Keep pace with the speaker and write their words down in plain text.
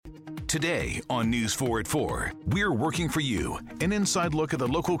Today on News 4 at 4, we're working for you. An inside look at the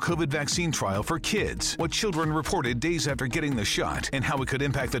local COVID vaccine trial for kids, what children reported days after getting the shot, and how it could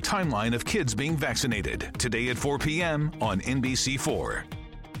impact the timeline of kids being vaccinated. Today at 4 p.m. on NBC4.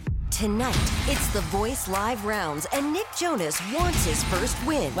 Tonight, it's The Voice Live rounds, and Nick Jonas wants his first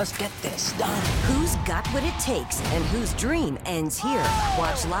win. Let's get this done. Who's got what it takes and whose dream ends here?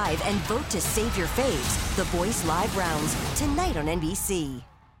 Watch live and vote to save your faves. The Voice Live rounds, tonight on NBC.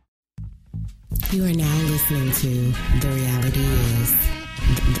 You are now listening to The Reality Is.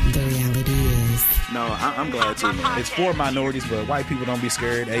 The Reality Is. No, I'm glad too, man. It's for minorities, but white people, don't be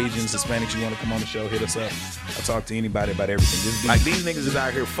scared. Asians, Hispanics, you want to come on the show, hit us up. I'll talk to anybody about everything. Just like these niggas is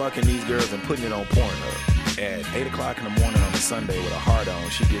out here fucking these girls and putting it on Pornhub. At 8 o'clock in the morning on a Sunday with a heart on,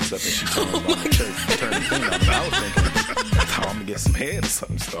 she gets up and she turns on the church and turns the thing on. And I was thinking, I thought I'm going to get some head or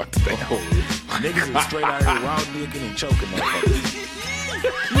something to start to think. Niggas is straight out here raw dicking and choking motherfuckers.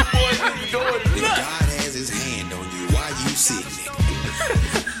 If God has his hand on you, why you sick, nigga?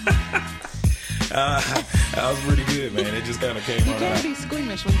 That was pretty good, man. It just kind of came on. You can't be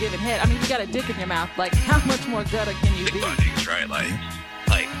squeamish when giving head. I mean, you got a dick in your mouth. Like, how much more gutter can you be? Niggas, right? Like,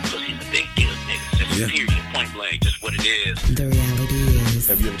 pussy's a big deal, niggas. Just period, point blank, just what it is. The Reality Is.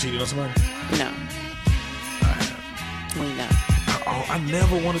 Have you ever cheated on somebody? No. I have. We know. I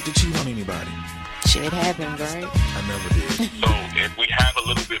never wanted to cheat on anybody. Shit happens, right? I never did. So if we have a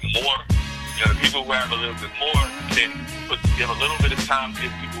little bit more, you know, the people who have a little bit more, then give a little bit of time to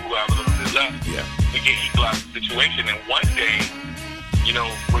people who have a little bit less. Yeah. We can equalize the situation, and one day, you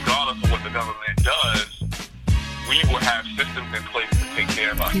know, regardless of what the government does, we will have systems in place to take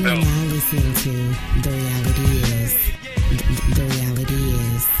care of You are ourselves. now listening to The Reality Is. The Reality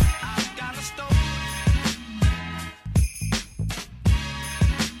Is.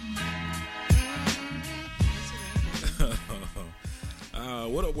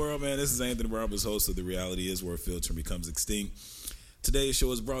 What up, world, man? This is Anthony Roberts, host of The Reality Is, where filter becomes extinct. Today's show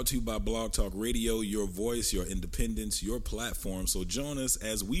is brought to you by Blog Talk Radio, your voice, your independence, your platform. So join us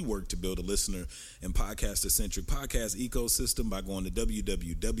as we work to build a listener and podcaster-centric podcast ecosystem by going to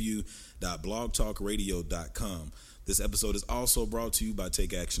www.blogtalkradio.com. This episode is also brought to you by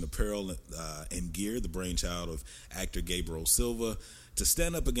Take Action Apparel and Gear, the brainchild of actor Gabriel Silva, to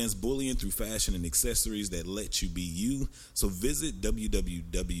stand up against bullying through fashion and accessories that let you be you. So visit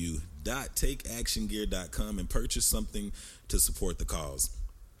www.takeactiongear.com and purchase something to support the cause.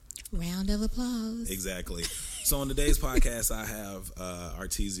 Round of applause. Exactly. So on today's podcast, I have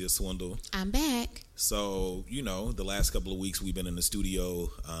Artesia Swindle. I'm back. So, you know, the last couple of weeks we've been in the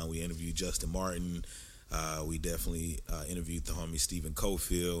studio. We interviewed Justin Martin. We definitely interviewed the homie Stephen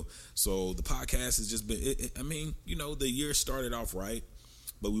Cofield. So the podcast has just been, I mean, you know, the year started off right,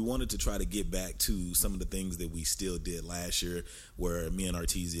 but we wanted to try to get back to some of the things that we still did last year, where me and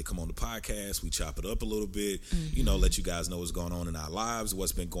Artesia come on the podcast, we chop it up a little bit, you know, let you guys know what's going on in our lives,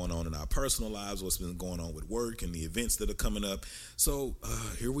 what's been going on in our personal lives, what's been going on with work and the events that are coming up. So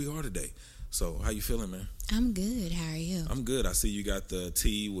here we are today. So how you feeling, man? I'm good. How are you? I'm good. I see you got the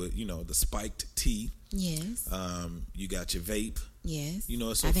tea with, you know, the spiked tea. Yes. You got your vape. Yes. You know,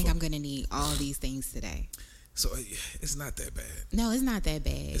 it's so I think fun. I'm going to need all these things today. So it's not that bad. No, it's not that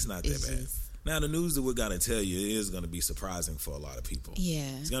bad. It's not that bad. Now, the news that we're going to tell you is going to be surprising for a lot of people. Yeah.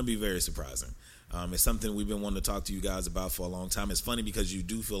 It's going to be very surprising. It's something we've been wanting to talk to you guys about for a long time. It's funny because you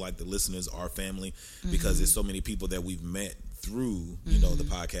do feel like the listeners are family because there's so many people that we've met through, you know, the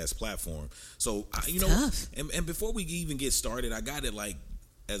podcast platform. So, you know, tough. And before we even get started, I got it like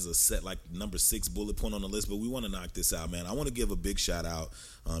as a set, like number 6 bullet point on the list, but we want to knock this out, man. I want to give a big shout out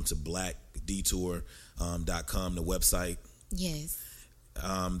to blackdetour.com, the website. Yes.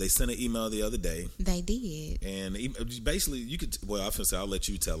 They sent an email the other day. They did. And basically, you could, well, I was going to say, I'll let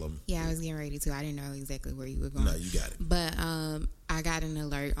you tell them. Yeah, I was getting ready to. I didn't know exactly where you were going. No, you got it. But I got an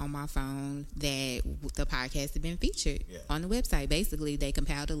alert on my phone that the podcast had been featured on the website. Basically, they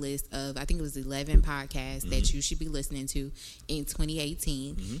compiled a list of, I think it was 11 podcasts that you should be listening to in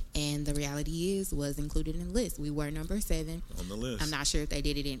 2018. And The Reality Is was included in the list. We were number 7 on the list. I'm not sure if they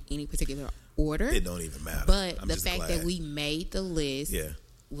did it in any particular order. It don't even matter. But I'm the just fact glad that we made the list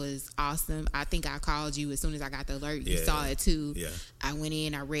was awesome. I think I called you as soon as I got the alert. You saw it too. Yeah. I went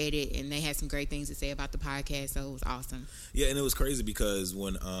in, I read it, and they had some great things to say about the podcast, so it was awesome. Yeah, and it was crazy because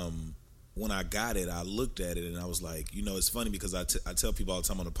when I got it, I looked at it and I was like, you know, it's funny because I tell people all the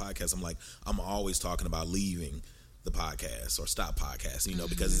time on the podcast, I'm like, I'm always talking about leaving the podcast or stop podcasting, you know,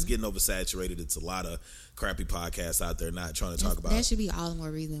 because it's getting oversaturated. It's a lot of crappy podcasts out there not trying to talk about. That should be all the more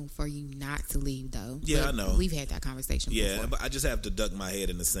reason for you not to leave, though. Yeah, but I know. We've had that conversation before. But I just have to duck my head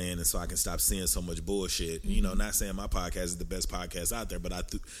in the sand and so I can stop seeing so much bullshit. You know, not saying my podcast is the best podcast out there, but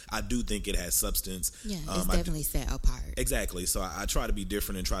I do think it has substance. Yeah, it's definitely set apart. Exactly. So I try to be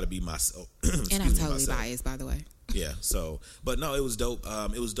different and try to be myself. And I'm totally biased, by the way. Yeah. So, but no, it was dope.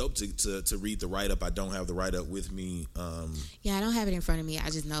 It was dope to read the write up. I don't have the write up with me. Yeah, I don't have it in front of me. I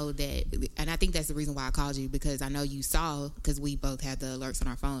just know that, and I think that's the reason why I called you, because I know you saw, because we both had the alerts on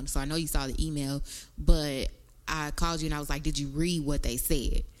our phone. So I know you saw the email, but I called you and I was like, did you read what they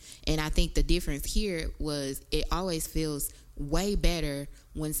said? And I think the difference here was it always feels way better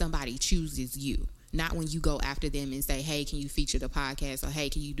when somebody chooses you. Not when you go after them and say, hey, can you feature the podcast? Or, hey,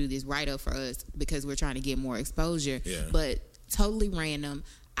 can you do this write-up for us because we're trying to get more exposure? Yeah. But totally random,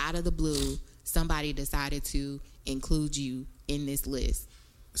 out of the blue, somebody decided to include you in this list.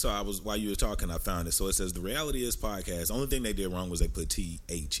 So while you were talking, I found it. So it says, the Reality Is podcast. The only thing they did wrong was they put THE,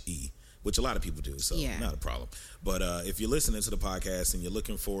 which a lot of people do, so not a problem. But if you're listening to the podcast and you're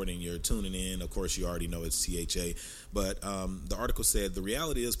looking for it and you're tuning in, of course you already know it's THA. But the article said, the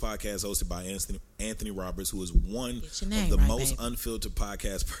Reality Is podcast hosted by Anthony Roberts, who is one of the most unfiltered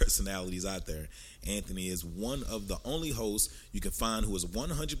podcast personalities out there. Anthony is one of the only hosts you can find who is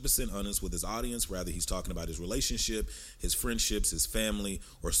 100% honest with his audience, whether he's talking about his relationship, his friendships, his family,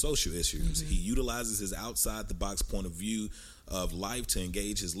 or social issues. He utilizes his outside-the-box point of view of life to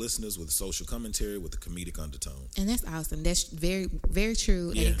engage his listeners with social commentary with a comedic undertone. And that's awesome. That's very, very true,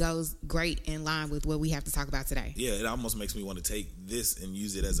 and it goes great in line with what we have to talk about today. Yeah, it almost makes me want to take this and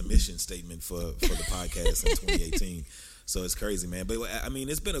use it as a mission statement for the podcast in 2018. So it's crazy, man. But I mean,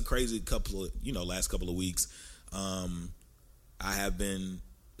 it's been a crazy last couple of weeks. I have been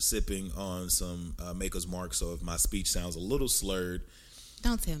sipping on some Maker's Mark, so if my speech sounds a little slurred.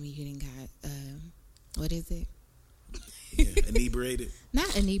 Don't tell me you didn't got, what is it? Yeah, inebriated.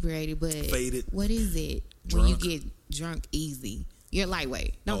 Not inebriated, but faded. What is it Drunk. when you get drunk easy? You're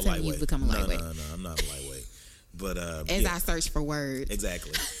lightweight. Don't tell me you've become a lightweight. No, I'm not a lightweight. But as I search for words.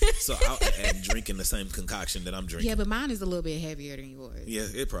 Exactly. So I'm drinking the same concoction that I'm drinking. Yeah, but mine is a little bit heavier than yours. Yeah,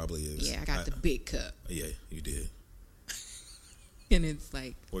 it probably is. Yeah, I got the big cup. Yeah, you did. And it's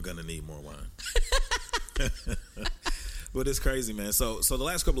like, we're gonna need more wine. But it's crazy, man. So the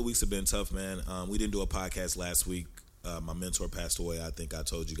last couple of weeks have been tough, man. We didn't do a podcast last week. My mentor passed away. I think I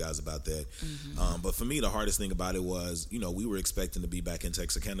told you guys about that. But for me, the hardest thing about it was, we were expecting to be back in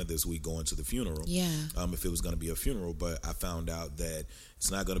Texarkana this week going to the funeral. Yeah. If it was going to be a funeral, but I found out that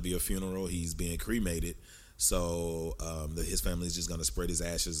it's not going to be a funeral. He's being cremated. So his family is just going to spread his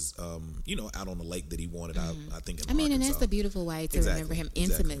ashes, out on the lake that he wanted. I think. In Arkansas. And that's the beautiful way to remember him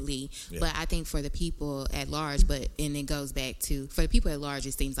intimately. Yeah. But I think for the people at large, and it goes back to, for the people at large,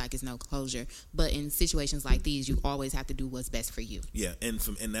 it seems like it's no closure. But in situations like these, you always have to do what's best for you. Yeah, and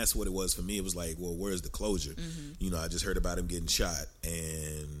that's what it was for me. It was like, well, where's the closure? I just heard about him getting shot,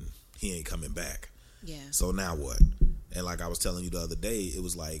 and he ain't coming back. Yeah. So now what? And like I was telling you the other day, it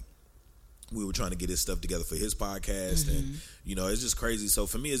was like, we were trying to get his stuff together for his podcast, and it's just crazy. So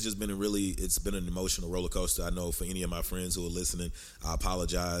for me, it's just been it's been an emotional roller coaster. I know for any of my friends who are listening, I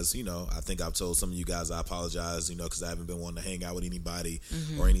apologize. I think I've told some of you guys I apologize. Because I haven't been wanting to hang out with anybody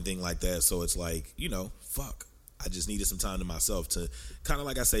or anything like that. So it's like, fuck. I just needed some time to myself to kind of,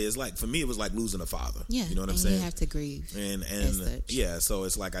 like I say, it's like, for me, it was like losing a father. Yeah. You know what I'm saying? You have to grieve. And yeah, so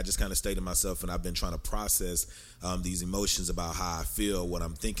it's like I just kind of stayed to myself, and I've been trying to process these emotions about how I feel, what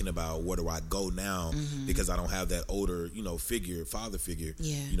I'm thinking about, where do I go now, because I don't have that older, father figure,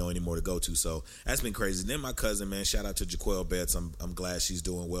 anymore to go to. So that's been crazy. Then my cousin, man, shout out to Jaquel Betts. I'm glad she's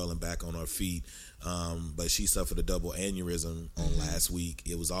doing well and back on her feet. But she suffered a double aneurysm on last week.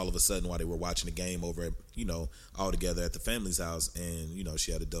 It was all of a sudden while they were watching the game over at, all together at the family's house, and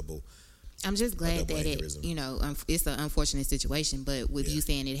she had a double. I'm just glad that aneurysm. it's an unfortunate situation, but with you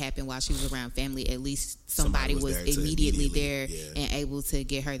saying it happened while she was around family, at least somebody was immediately there and able to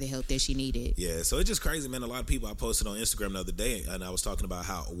get her the help that she needed. Yeah, so it's just crazy, man. A lot of people, I posted on Instagram the other day, and I was talking about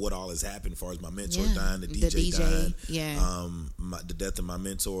what all has happened as far as my mentor dying, the DJ dying, the death of my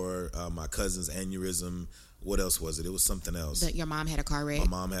mentor, my cousin's aneurysm. What else was it? It was something else. Your mom had a car wreck? My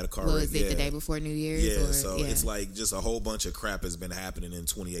mom had a car wreck. Was it the day before New Year's? Yeah, it's like just a whole bunch of crap has been happening in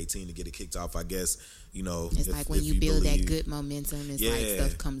 2018 to get it kicked off, I guess. It's like when you build that good momentum, it's like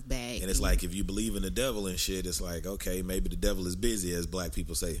stuff comes back. And it's like if you believe in the devil and shit, it's like, okay, maybe the devil is busy, as black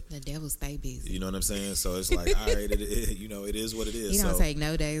people say. The devil stay busy. You know what I'm saying? So it's like, all right, it is what it is. He don't take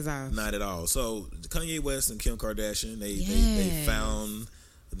no days off. Not at all. So Kanye West and Kim Kardashian, they found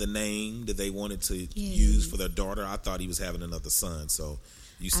the name that they wanted to use for their daughter. I thought he was having another son, so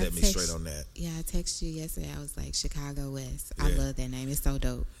you set me straight on that. Yeah, I texted you yesterday. I was like, Chicago West. I love that name. It's so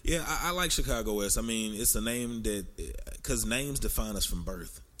dope. Yeah, I like Chicago West. I mean, it's a name that, because names define us from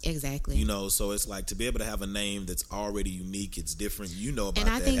birth. Exactly. You know, so it's like to be able to have a name that's already unique, it's different. You know about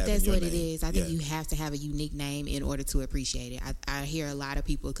that. And I think that's what it is. I think you have to have a unique name in order to appreciate it. I hear a lot of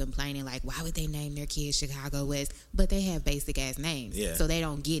people complaining, like, why would they name their kids Chicago West? But they have basic ass names. Yeah. So they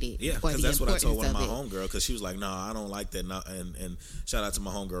don't get it. Yeah, because that's what I told one of my homegirl, because she was like, nah, I don't like that. And shout out to my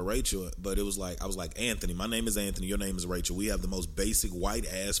homegirl, Rachel. But it was like, I was like, Anthony, my name is Anthony, your name is Rachel. We have the most basic white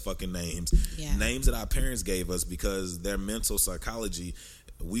ass fucking names. Yeah. Names that our parents gave us because their mental psychology,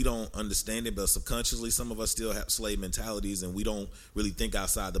 we don't understand it, but subconsciously some of us still have slave mentalities, and we don't really think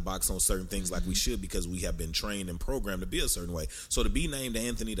outside the box on certain things like we should, because we have been trained and programmed to be a certain way. So to be named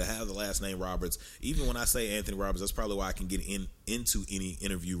Anthony, to have the last name Roberts, even when I say Anthony Roberts, that's probably why I can get into any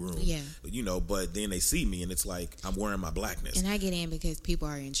interview room. Yeah. You know, but then they see me and it's like I'm wearing my blackness. And I get in because people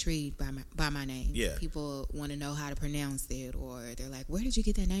are intrigued by my name. Yeah. People want to know how to pronounce it, or they're like, where did you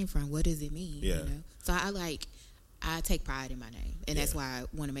get that name from? What does it mean? Yeah. You know? So I take pride in my name, and that's why I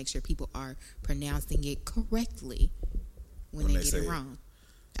want to make sure people are pronouncing it correctly when they get it wrong.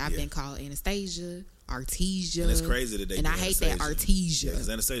 I've been called Anastasia, Artesia. And it's crazy that they and I hate that Artesia. Yeah, because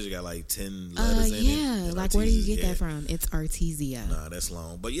Anastasia got like 10 letters in it. Yeah, like where do you get that from? It's Artesia. Nah, that's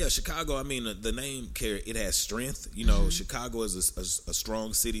long. But yeah, Chicago, I mean, the name, it has strength. You know, Chicago is a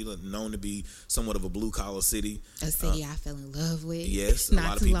strong city, known to be somewhat of a blue-collar city. A city I fell in love with. Yes, a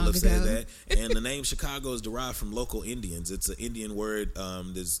lot of people have said that. And the name Chicago is derived from local Indians. It's an Indian word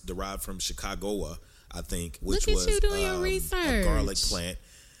that's derived from Chicagoa, I think, which was you doing your research. A garlic plant,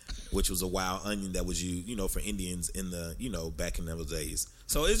 which was a wild onion that was used, for Indians in the, back in those days.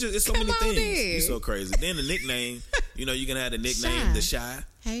 So it's so many things. It's so crazy. Then the nickname, you can have the nickname, Shy. the Shy.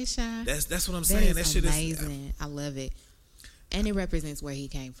 Hey, Shy. That's what I'm saying. That shit amazing. is I love it. And it represents where he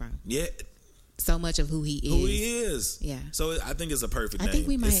came from. Yeah. So much of who he is. Who he is. Yeah. So I think it's a perfect name. I think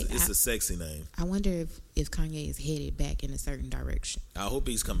we might. It's a sexy name. I wonder if Kanye is headed back in a certain direction. I hope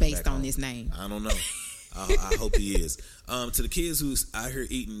he's coming based back on this name. I don't know. I hope he is. To the kids who's out here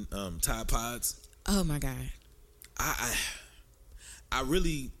eating Tide Pods. Oh my God. I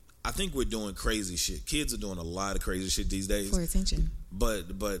think we're doing crazy shit. Kids are doing a lot of crazy shit these days. For attention.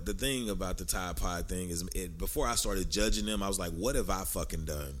 But the thing about the Tide Pod thing is, before I started judging them, I was like, what have I fucking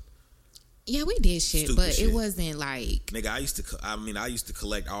done? Yeah, we did shit, Stupid but shit. It wasn't like... Nigga, I used to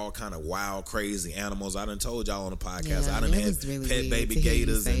collect all kind of wild, crazy animals. I done told y'all on the podcast. I done had really pet baby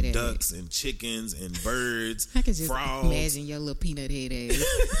gators and ducks and chickens and birds, I can just frogs. imagine your little peanut head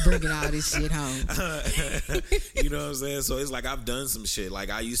ass bringing all this shit home. You know what I'm saying? So it's like I've done some shit. Like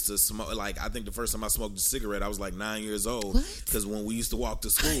I used to smoke, like I think the first time I smoked a cigarette, I was like 9 years old. What? Because when we used to walk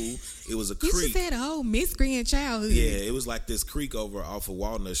to school, it was a creek. You just had a whole miscreant childhood. Yeah, it was like this creek over off of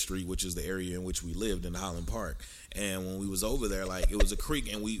Walnut Street, which is the area in which we lived in Highland Park. And when we was over there, like it was a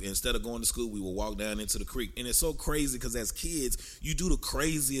creek, and we, instead of going to school, we would walk down into the creek. And it's so crazy because as kids, you do the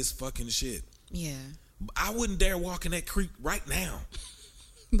craziest fucking shit. Yeah. I wouldn't dare walk in that creek right now.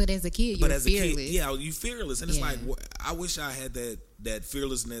 But as a kid, you're fearless. You fearless. And it's like, I wish I had that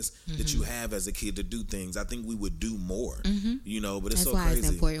fearlessness that you have as a kid to do things. I think we would do more, but it's so crazy. That's why it's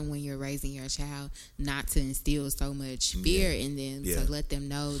important when you're raising your child not to instill so much fear in them, to let them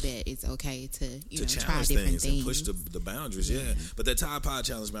know that it's okay to try different things. And push the boundaries, But that Tide Pod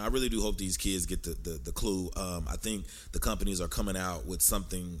Challenge, man, I really do hope these kids get the clue. I think the companies are coming out with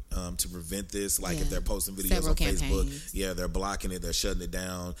something to prevent this. Like if they're posting videos Several on campaigns. Facebook, they're blocking it, they're shutting it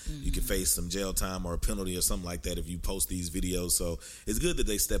down. You can face some jail time or a penalty or something like that if you post these videos. So it's good that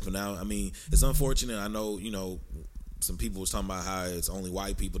they stepping out. I mean, it's unfortunate. I know, some people was talking about how it's only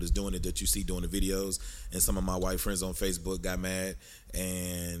white people that's doing it that you see doing the videos, and some of my white friends on Facebook got mad,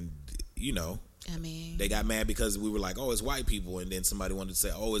 and I mean, they got mad because we were like, oh, it's white people, and then somebody wanted to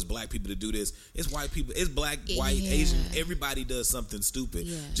say, oh, it's black people to do this. It's white people. It's black, white, Asian. Everybody does something stupid.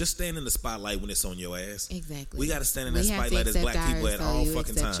 Just stand in the spotlight when it's on your ass. Exactly. We got to stand in that spotlight as black people at all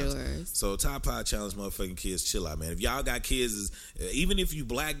fucking times. Yours. So Tide Pod Challenge, motherfucking kids, chill out, man. If y'all got kids, even if you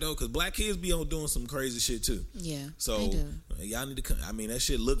black though, because black kids be on doing some crazy shit too. Yeah. So y'all need to. I mean, that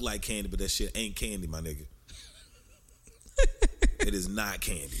shit look like candy, but that shit ain't candy, my nigga. It is not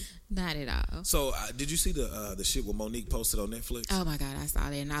candy. Not at all. So, did you see the shit what Monique posted on Netflix? Oh my God, I saw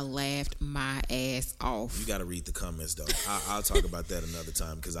that and I laughed my ass off. You got to read the comments though. I'll talk about that another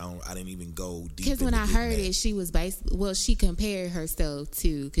time because I didn't even go deep. Because when I heard it, she was she compared herself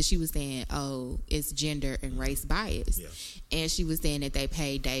to, because she was saying, oh, it's gender and race bias. Yeah. And she was saying that they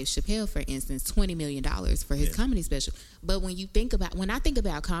paid Dave Chappelle, for instance, $20 million for his comedy special. But when I think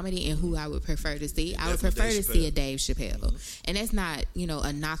about comedy and who I would prefer to see, I would prefer to see a Dave Chappelle. Mm-hmm. And that's not,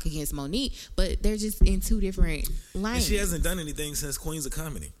 a knock against Monique, but they're just in two different lanes. And she hasn't done anything since Queens of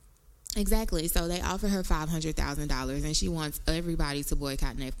Comedy. Exactly. So they offer her $500,000 and she wants everybody to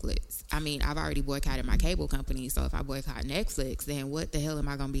boycott Netflix. I mean, I've already boycotted my cable company, so if I boycott Netflix, then what the hell am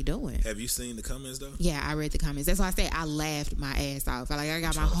I going to be doing? Have you seen the comments though? Yeah, I read the comments. That's why I say I laughed my ass off. I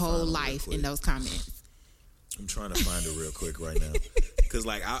got my whole life in those comments. I'm trying to find it real quick right now. Because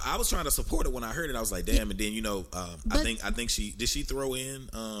I was trying to support it when I heard it. I was like, damn. And then I think she throw in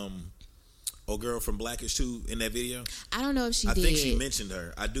old girl from Blackish too in that video. I don't know if she did. I think she mentioned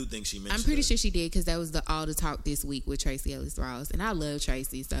her. I do think she mentioned her. I'm pretty sure she did because that was all the talk this week with Tracy Ellis Ross. And I love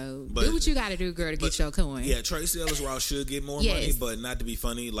Tracy, so do what you got to do, girl, to get your coin. Yeah, Tracy Ellis Ross should get more money, but not to be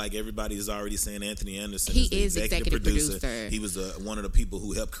funny. Like everybody is already saying, Anthony Anderson is the executive producer. He was one of the people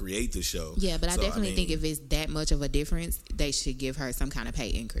who helped create the show. Yeah, but I definitely think if it's that much of a difference, they should give her some kind of pay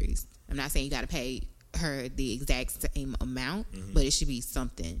increase. I'm not saying you got to pay her the exact same amount, but it should be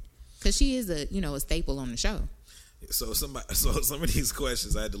something. Because she is a staple on the show. So some of these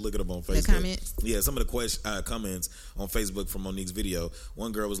questions, I had to look at them on Facebook. The comments? Yeah, some of the comments on Facebook from Monique's video.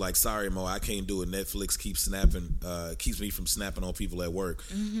 One girl was like, sorry, Mo, I can't do it. Netflix keeps me from snapping on people at work.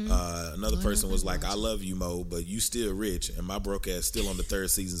 Mm-hmm. Another person was like, I love you, Mo, but you still rich, and my broke ass still on the 3rd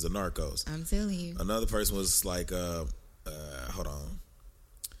seasons of Narcos. I'm telling you. Another person was like, hold on.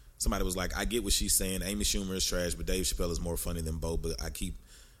 Somebody was like, I get what she's saying. Amy Schumer is trash, but Dave Chappelle is more funny than Bo, but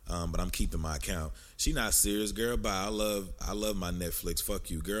I'm keeping my account. She not serious. Girl, bye. I love my Netflix.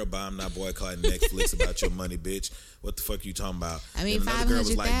 Fuck you. Girl, bye. I'm not boycotting Netflix about your money, bitch. What the fuck you talking about? I mean,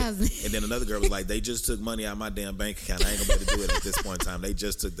 500,000. And then another girl was like, they just took money out of my damn bank account. I ain't gonna be able to do it at this point in time. They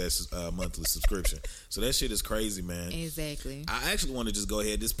just took that monthly subscription. So that shit is crazy, man. Exactly. I actually want to just go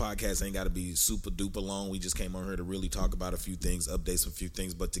ahead. This podcast ain't got to be super duper long. We just came on here to really talk about a few things, update some few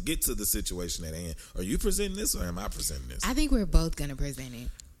things. But to get to the situation at hand, are you presenting this or am I presenting this? I think we're both gonna present it.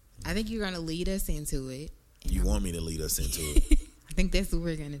 I think you're going to lead us into it. You want me to lead us into it? I think that's what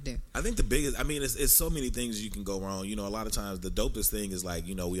we're going to do. I think the biggest, it's so many things you can go wrong. A lot of times the dopest thing is like,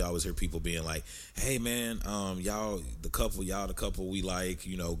 we always hear people being like, hey man, y'all the couple we like,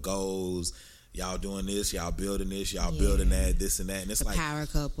 goals. Y'all doing this, y'all building this, y'all building that, this and that. And it's like power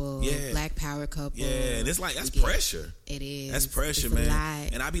couple, black power couple. Yeah, and it's like, that's pressure. It is. That's pressure, it's man.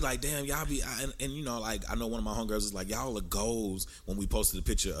 And I be like, damn, y'all be, and I know one of my homegirls was like, y'all are goals when we posted the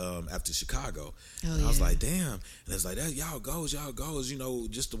picture after Chicago. I was like, damn. And it's like, that y'all goals,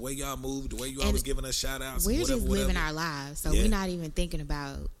 just the way y'all move, the way you always giving us shout outs. We're just living our lives. So we're not even thinking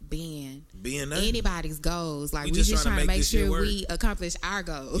about being anybody's goals. Like, we're just trying to make sure we accomplish our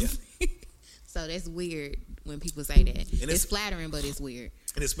goals. Yeah. So that's weird when people say that. And it's flattering, but it's weird.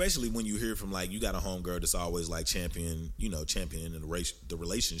 And especially when you hear from, like, you got a homegirl that's always like championing the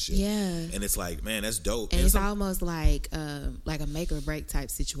relationship. Yeah. And it's like, man, that's dope. And it's almost like a make or break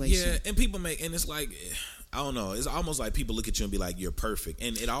type situation. Yeah, and and it's like, I don't know. It's almost like people look at you and be like, you're perfect.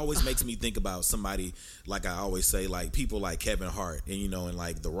 And it always makes me think about somebody, like I always say, like people like Kevin Hart and, and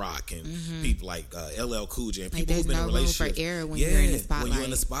like The Rock and people like LL Cool J and people who've been in relationships. There's no room for error when you're in the spotlight. When you're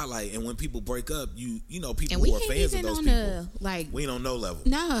in the spotlight. And when people break up, people who are fans of those people. We ain't on no level.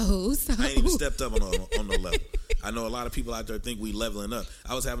 No. So. I ain't even stepped up on no level. I know a lot of people out there think we leveling up.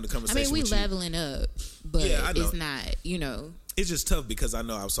 I was having a conversation with you. Leveling up, but it's not, It's just tough because I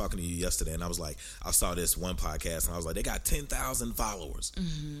know I was talking to you yesterday and I was like, I saw this one podcast and I was like, they got 10,000 followers.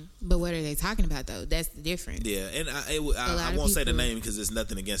 Mm-hmm. But what are they talking about though? That's the difference. Yeah, and I won't say the name because there's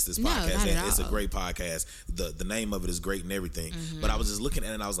nothing against this podcast. Not at all. It's a great podcast. The name of it is great and everything. Mm-hmm. But I was just looking at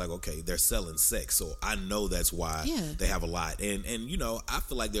it and I was like, okay, they're selling sex. So I know that's why they have a lot. And I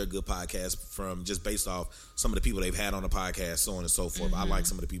feel like they're a good podcast from just based off some of the people they've had on the podcast, so on and so forth. Mm-hmm. I like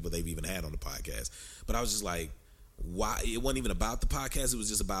some of the people they've even had on the podcast. But I was just like, why? It wasn't even about the podcast. It was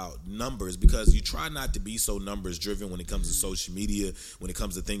just about numbers because you try not to be so numbers driven when it comes to social media, when it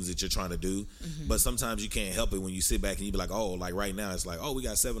comes to things that you're trying to do. Mm-hmm. But sometimes you can't help it when you sit back and you be like, oh, like right now it's like, oh, we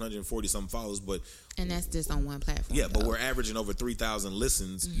got 740 something followers, but And that's just on one platform. Yeah, but though. we're averaging over 3,000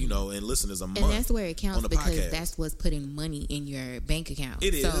 listens, you know, and listeners a month. And that's where it counts on the because podcast. that's what's putting money in your bank account.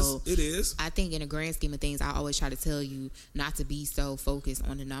 It is. So It is. I think in the grand scheme of things, I always try to tell you not to be so focused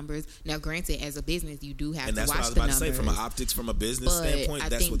on the numbers. Now, granted, as a business, you do have And to that's watch what I was the about numbers. to say. From an optics, from a business But standpoint, I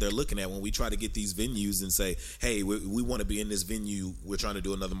that's think- what they're looking at when we try to get these venues and say, hey, we want to be in this venue. We're trying to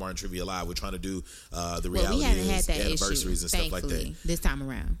do another Martin Trivia Live. We're trying to do the reality we haven't had that anniversaries issue, and stuff like that. thankfully, this time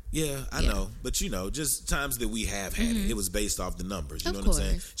around. Yeah, I know. But, you know, just times that we have had it was based off the numbers. You Of know what I'm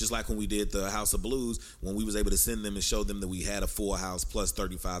saying? course. Just like when we did the House of Blues, when we was able to send them and show them that we had a full house plus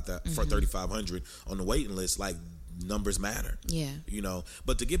 3,500 on the waiting list, like, numbers matter. Yeah. You know,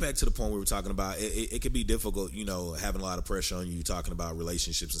 but to get back to the point we were talking about, it could be difficult, you know, having a lot of pressure on you talking about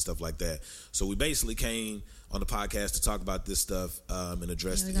relationships and stuff like that. So we basically came on the podcast to talk about this stuff and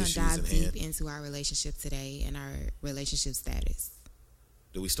address We're the going to issues dive at deep hand. into our relationship today and our relationship status.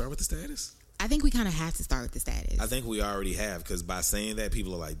 Do we start with the status? I think we kind of have to start with the status. I think we already have, because by saying that,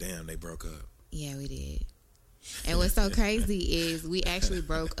 people are like, damn, they broke up. Yeah, we did. And what's so crazy is we actually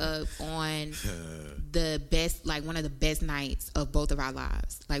broke up on the best, like one of the best nights of both of our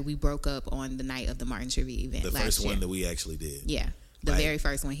lives. Like we broke up on the night of the Martin Trivia event The last first year. one that we actually did. Yeah. The Like, very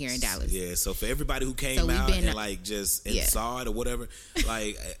first one here in Dallas. Yeah, so for everybody who came So we've out been- and like just and Yeah. saw it or whatever,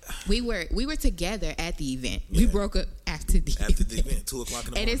 like We were together at the event. We broke up after the after the event, 2:00 in the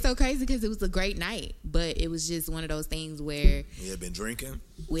morning. And it's so crazy because it was a great night, but it was just one of those things where we had been drinking.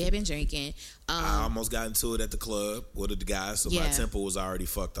 we had been drinking. I almost got into it at the club with the guys, so my Yeah. tempo was already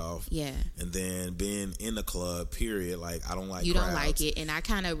fucked off. Yeah. And then being in the club, period, like I don't like You crowds. don't like it, and I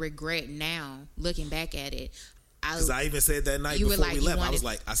kind of regret now looking back at it. Because I even said that night You were before like, we you left, I was wanted-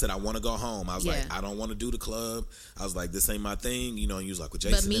 like, I said I want to go home. I was Yeah. like, I don't want to do the club. I was like, this ain't my thing, you know. And you was like, well,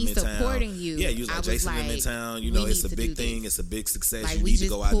 But Jason me them in town. supporting you, Yeah, you was I like, was Jason them in like, town. You we know, it's need a to big do thing. this. It's a big success. Like, you we need to just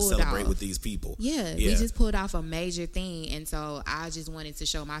go out and pulled celebrate off. with these people. Yeah, we just pulled off a major thing, and so I just wanted to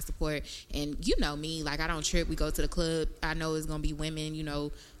show my support. And you know me, like I don't trip. We go to the club. I know it's gonna be women, you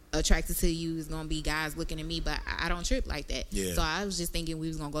know, attracted to you. It's gonna be guys looking at me, but I don't trip like that. Yeah. So I was just thinking we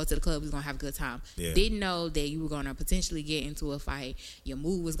was gonna go to the club. We was gonna have a good time. Yeah. Didn't know that you were gonna potentially get into a fight. Your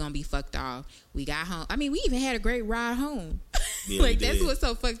mood was gonna be fucked off. We got home. I mean, we even had a great ride home. Yeah, like we that's did. what's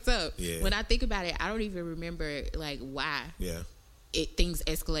so fucked up. Yeah. When I think about it, I don't even remember like why Yeah. things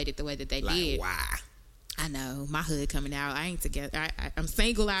escalated the way that they Like, did. why? I know my hood coming out. I ain't together. I'm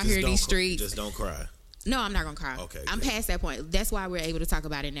single out Just here in don't these cry. streets. Just don't cry. No, I'm not gonna cry. Okay, I'm good. past that point. That's why we're able to talk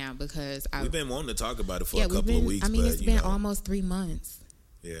about it now because We've been wanting to talk about it for a we've couple been. of weeks. I mean, but, it's you been know, almost 3 months.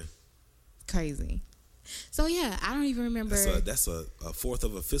 Yeah. Crazy. So yeah, I don't even remember. That's a fourth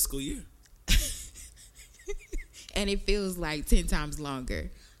of a fiscal year. And it feels like 10 times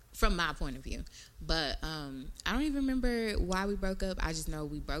longer from my point of view. But I don't even remember why we broke up. I just know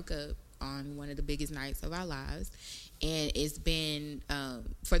we broke up on one of the biggest nights of our lives. And it's been,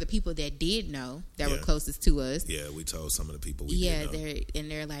 for the people that did know, that were Yeah. closest to us. Yeah, we told some of the people we Yeah, did know.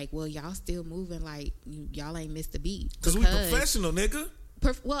 they're like, well, y'all still moving like y'all ain't missed a beat. Because we professional, nigga.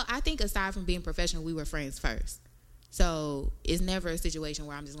 Well, I think aside from being professional, we were friends first. So it's never a situation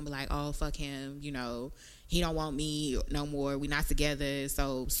where I'm just gonna be like, oh, fuck him, you know, he don't want me no more. We not together,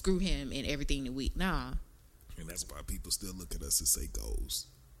 so screw him and everything that we. Nah, And that's why people still look at us and say goals.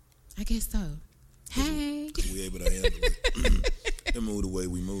 I guess so. Hey, Because we able to handle it and move the way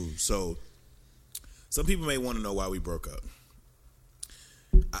we move. So some people may want to know why we broke up.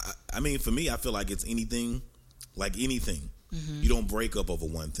 I mean, for me, I feel like it's anything, like anything. You don't break up over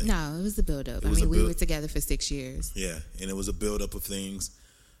one thing. no, it was a build up. I was mean, a we build- were together for 6 years. Yeah, and it was a buildup of things.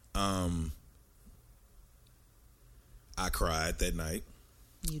 I cried that night.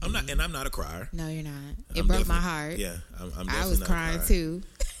 You I'm did. not a crier. No, you're not. It I'm broke my definitely- heart. Yeah, I'm definitely I was not a crying crier. too.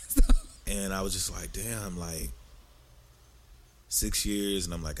 And I was just like, damn, like 6 years,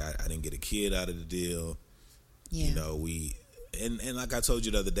 and I'm like, I didn't get a kid out of the deal. Yeah. You know, and like I told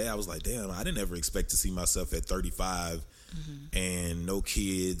you the other day, I was like, damn, I didn't ever expect to see myself at 35 and no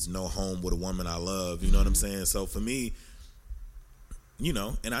kids, no home with a woman I love. You know what I'm saying? So for me, you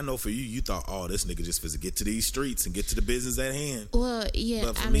know, and I know for you, you thought, oh, this nigga just supposed to get to these streets and get to the business at hand. Well, yeah.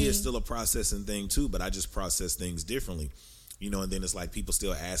 But for me, it's still a processing thing too. But I just process things differently, you know. And then it's like people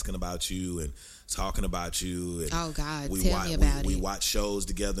still asking about you and talking about you. And Oh, God, we tell watch, me about we it. watch shows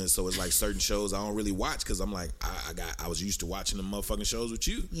together, and so it's like certain shows I don't really watch because I'm like I was used to watching the motherfucking shows with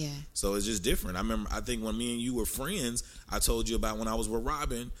you. Yeah. So it's just different. I think when me and you were friends, I told you about when I was with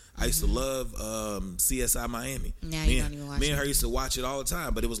Robin. I used to love CSI Miami. Now me you and- don't even watch Me and her it. used to watch it all the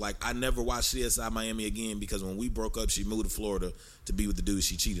time, but it was like I never watched CSI Miami again because when we broke up, she moved to Florida to be with the dude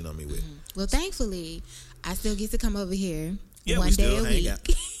she cheated on me with. Well, thankfully, I still get to come over here Yeah, one we day still a hang week. out.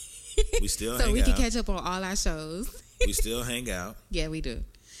 We still so hang we out. can catch up on all our shows. We still hang out. Yeah, we do.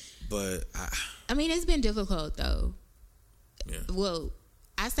 But I mean, it's been difficult though. Yeah. Well,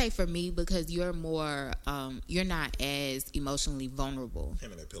 I say for me because you're more, you're not as emotionally vulnerable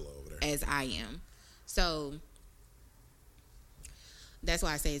Hand me that pillow over there. as I am. So that's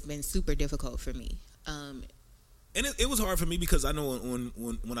why I say it's been super difficult for me. And it was hard for me because I know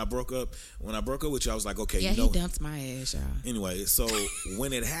when I broke up with you, I was like, okay, Yeah, you know. he dumped my ass, y'all. Anyway, so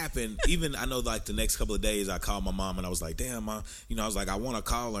when it happened, even I know like the next couple of days, I called my mom and I was like, damn, Mom, I was like, I want to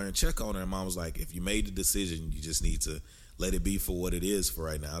call her and check on her. And Mom was like, if you made the decision, you just need to let it be for what it is for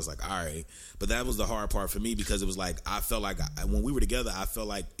right now. I was like, all right. But that was the hard part for me because it was like, I felt like when we were together, I felt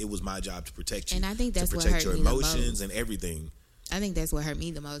like it was my job to protect you. And I think that's to what protect hurt your me the emotions most. and everything. I think that's what hurt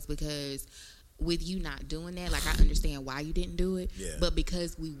me the most because with you not doing that, like I understand why you didn't do it, Yeah. but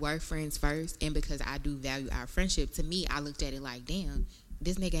because we were friends first and because I do value our friendship, to me, I looked at it like, damn,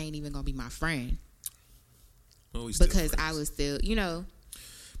 this nigga ain't even gonna be my friend. Well, we still Because friends. I was still,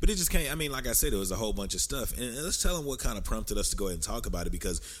 But it just can't. I mean, like I said, it was a whole bunch of stuff. And let's tell them what kind of prompted us to go ahead and talk about it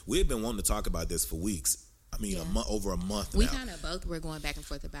because we had been wanting to talk about this for weeks. I mean, Yeah. over a month we now. kind of both were going back and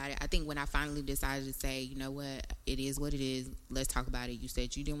forth about it. I think when I finally decided to say, you know what, it is what it is, let's talk about it. You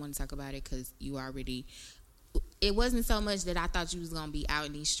said you didn't want to talk about it because you already, it wasn't so much that I thought you was going to be out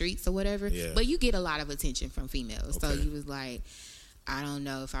in these streets or whatever, Yeah. but you get a lot of attention from females. So Okay. you was like, I don't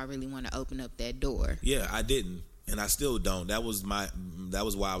know if I really want to open up that door. Yeah, I didn't. And I still don't. That was why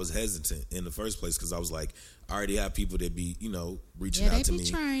I was hesitant in the first place because I was like, I already have people that be, reaching Yeah, out they to be me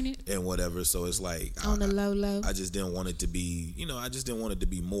trying it. and whatever. So it's like On the low. I just didn't want it to be, I just didn't want it to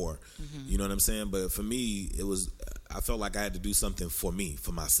be more. Mm-hmm. You know what I'm saying? But for me, I felt like I had to do something for me,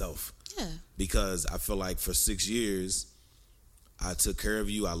 for myself. Yeah. Because I feel like for 6 years, I took care of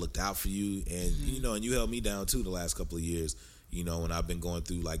you. I looked out for you, and Mm-hmm. and you held me down too the last couple of years. When I've been going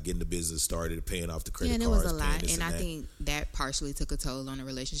through like getting the business started, paying off the credit Yeah, and it cards, was a paying lot, this and I that. think that partially took a toll on the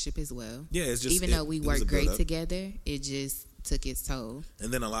relationship as well. Yeah, it's just even though we it was worked a great buildup. together, it just took its toll.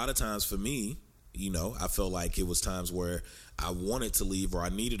 And then a lot of times for me, I felt like it was times where I wanted to leave or I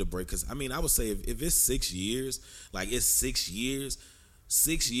needed a break. Because, I would say if it's 6 years, like it's 6 years,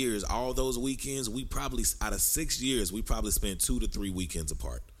 6 years, all those weekends, out of 6 years, we probably spent 2 to 3 weekends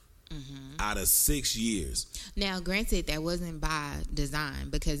apart. Mm-hmm. Out of 6 years. Now, granted, that wasn't by design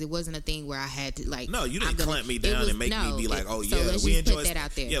because it wasn't a thing where I had to like. No, you didn't clamp me down and make me be like, oh so yeah, let's we just enjoy put that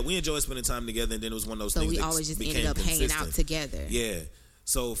out there. Yeah, we enjoy spending time together, and then it was one of those So things. we that always just became ended up hanging out consistent. together. Yeah.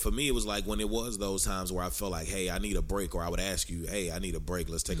 So for me, it was like when it was those times where I felt like, hey, I need a break, or I would ask you, hey, I need a break.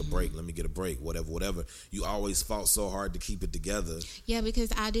 Let's take a break. Let me get a break. Whatever. You always fought so hard to keep it together. Yeah,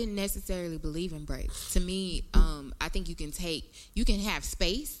 because I didn't necessarily believe in breaks. To me, I think you can have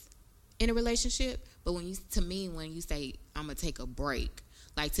space in a relationship, but when you say I'm gonna take a break,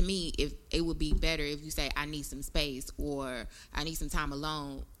 like to me, if it would be better if you say I need some space or I need some time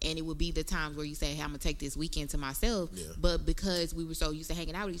alone, and it would be the times where you say, hey, I'm gonna take this weekend to myself. Yeah. But because we were so used to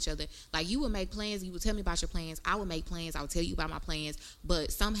hanging out with each other, like you would make plans, you would tell me about your plans, I would make plans, I would tell you about my plans,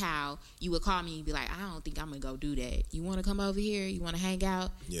 but somehow you would call me and be like, I don't think I'm gonna go do that. You want to come over here? You want to hang out?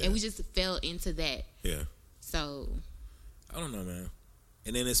 Yeah. And we just fell into that. Yeah. So I don't know, man.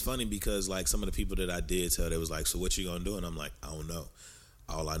 And then it's funny because like some of the people that I did tell, they was like, so what you gonna do? And I'm like, I don't know.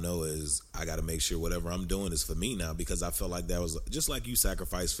 All I know is I got to make sure whatever I'm doing is for me now, because I felt like that was just like you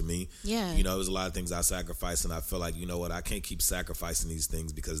sacrificed for me. Yeah. It was a lot of things I sacrificed, and I feel like, you know what, I can't keep sacrificing these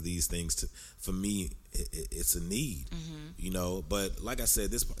things because these things, for me, it's a need. But like I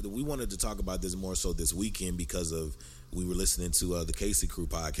said, we wanted to talk about this more so this weekend because of we were listening to the Casey Crew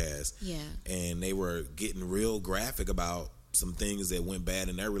podcast. Yeah. And they were getting real graphic about some things that went bad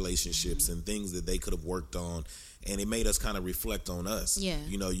in their relationships and things that they could have worked on, and it made us kind of reflect on us. Yeah.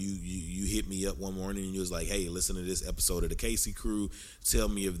 You hit me up one morning and you was like, hey, listen to this episode of the Casey Crew, tell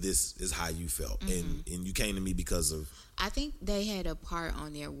me if this is how you felt. And you came to me because of, I think they had a part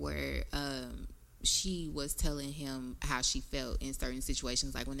on there where she was telling him how she felt in certain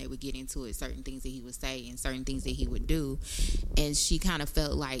situations, like when they would get into it, certain things that he would say and certain things that he would do, and she kind of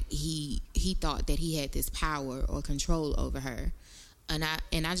felt like he thought that he had this power or control over her. And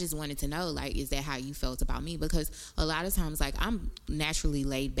I just wanted to know, like, is that how you felt about me? Because a lot of times, like, I'm naturally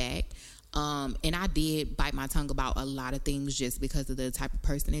laid back, and I did bite my tongue about a lot of things just because of the type of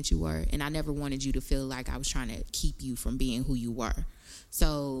person that you were, and I never wanted you to feel like I was trying to keep you from being who you were.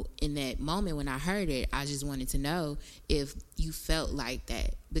 So in that moment when I heard it, I just wanted to know if you felt like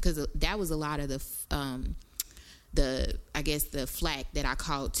that, because that was a lot of the flack that I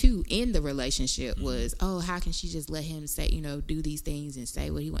called too in the relationship was, oh, how can she just let him say, do these things and say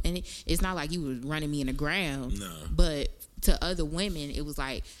what he wants? And it's not like you were running me in the ground, No. but to other women, it was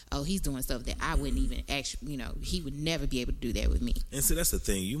like, oh, he's doing stuff that I wouldn't even actually, he would never be able to do that with me. And see, that's the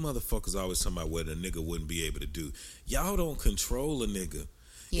thing. You motherfuckers always talking about what a nigga wouldn't be able to do. Y'all don't control a nigga.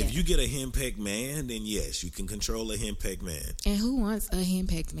 Yeah. If you get a henpecked man, then yes, you can control a henpecked man. And who wants a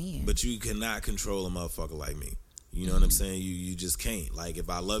henpecked man? But you cannot control a motherfucker like me. You know what I'm saying? You just can't. Like, if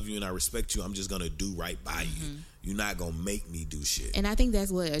I love you and I respect you, I'm just going to do right by you. You're not going to make me do shit. And I think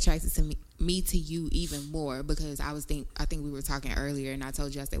that's what attracted to me to you even more, because I think we were talking earlier, and I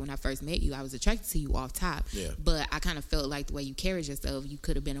told you, I said when I first met you, I was attracted to you off top. Yeah. But I kind of felt like the way you carried yourself, you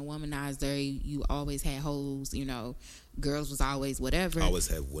could have been a womanizer. You always had hoes, girls was always whatever. Always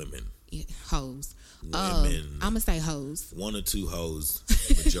have women. Hoes. Women. I'm going to say hoes. 1 or 2 hoes,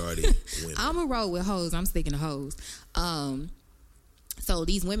 majority women. I'm going to roll with hoes. I'm sticking to hoes. So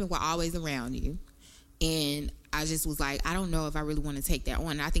these women were always around you. And I just was like, I don't know if I really want to take that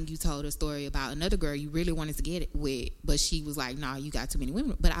on. And I think you told a story about another girl you really wanted to get it with, but she was like, "Nah, you got too many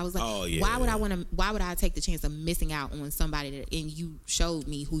women." But I was like, why would I take the chance of missing out on somebody that? And you showed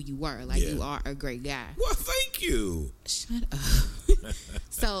me who you were. Like, you are a great guy. Well, thank you. Shut up.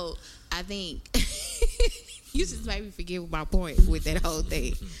 So I think you just made me forget my point with that whole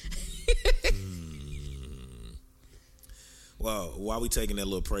thing. Well, while we taking that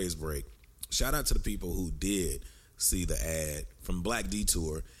little praise break, shout out to the people who did see the ad from Black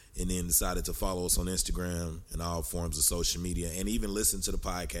Detour and then decided to follow us on Instagram and all forms of social media, and even listen to the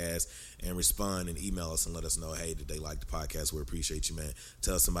podcast and respond and email us and let us know, hey, did they like the podcast? We appreciate you, man.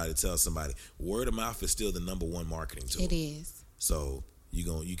 Tell somebody. Word of mouth is still the number one marketing tool. It is. So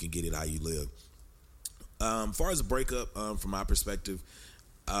you can get it how you live. As far as a breakup, from my perspective,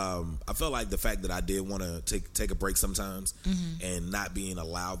 I felt like the fact that I did want to take a break sometimes and not being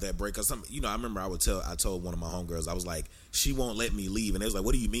allowed that break. Cause I remember I told one of my homegirls, I was like, she won't let me leave. And they was like,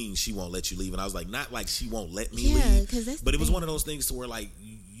 what do you mean she won't let you leave? And I was like, not like she won't let me leave. But it was one of those things to where like,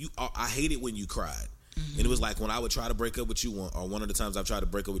 I hate it when you cried. And it was like when I would try to break up with you, or one of the times I've tried to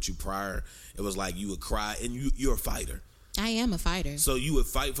break up with you prior, it was like you would cry, and you're a fighter. I am a fighter. So you would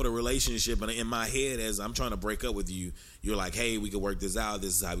fight for the relationship, and in my head, as I'm trying to break up with you, you're like, hey, we could work this out.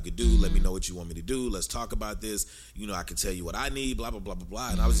 This is how we could do. Let me know what you want me to do. Let's talk about this. I can tell you what I need, blah, blah, blah, blah,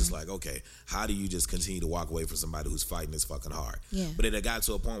 blah. And I was just like, okay, how do you just continue to walk away from somebody who's fighting this fucking hard? Yeah. But then it got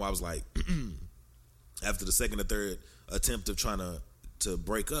to a point where I was like, after the second or third attempt of trying to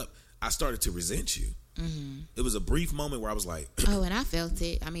break up, I started to resent you. It was a brief moment where I was like, oh, and I felt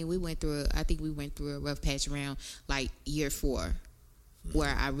it. I mean, we went through a rough patch around like year 4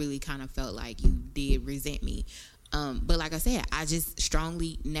 where I really kind of felt like you did resent me. But like I said, I just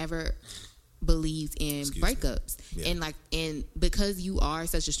strongly never believed in breakups. Yeah. And because you are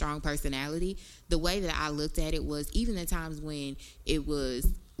such a strong personality, the way that I looked at it was, even the times when it was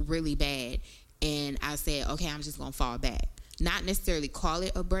really bad and I said, okay, I'm just going to fall back. Not necessarily call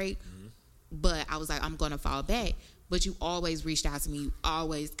it a break, but I was like, I'm going to fall back. But you always reached out to me. You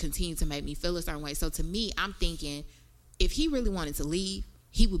always continued to make me feel a certain way. So to me, I'm thinking, if he really wanted to leave,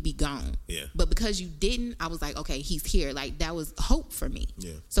 he would be gone. Yeah. But because you didn't, I was like, okay, he's here. Like, that was hope for me.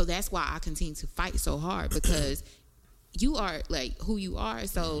 Yeah. So that's why I continue to fight so hard, because you are, like, who you are.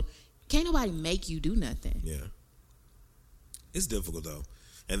 So can't nobody make you do nothing. Yeah. It's difficult, though.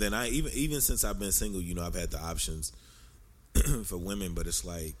 And then even since I've been single, I've had the options for women, but it's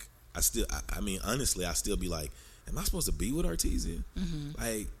like, honestly, I still be like, am I supposed to be with Artesia?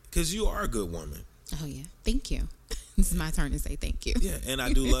 Like, because you are a good woman. Oh, yeah. Thank you. This is my turn to say thank you. Yeah, and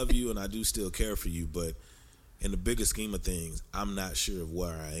I do love you, and I do still care for you, but in the bigger scheme of things, I'm not sure of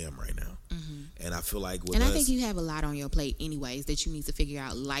where I am right now. And I feel like I think you have a lot on your plate anyways that you need to figure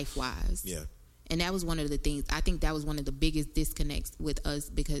out life-wise. Yeah. And that was one of the things, I think that was one of the biggest disconnects with us,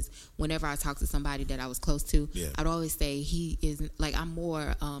 because whenever I talk to somebody that I was close to, I'd always say he is, like, I'm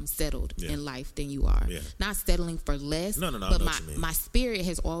more settled in life than you are. Yeah. Not settling for less, but my spirit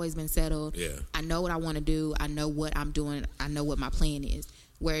has always been settled. Yeah. I know what I want to do. I know what I'm doing. I know what my plan is.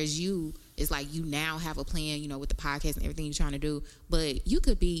 Whereas you, it's like you now have a plan, with the podcast and everything you're trying to do. But you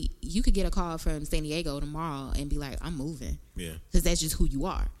could get a call from San Diego tomorrow and be like, I'm moving. Yeah. Because that's just who you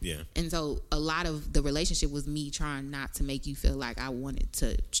are. Yeah. And so a lot of the relationship was me trying not to make you feel like I wanted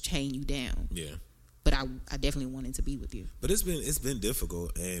to chain you down. Yeah. But I definitely wanted to be with you. But it's been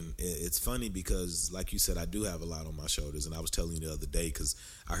difficult, and it's funny because, like you said, I do have a lot on my shoulders. And I was telling you the other day, because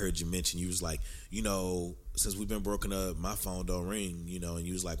I heard you mention, you was like, since we've been broken up, my phone don't ring, and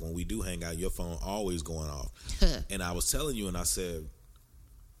you was like, when we do hang out, your phone always going off. And I was telling you, and I said,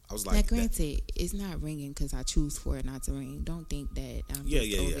 I was like, now, granted, it's not ringing because I choose for it not to ring. Don't think that I'm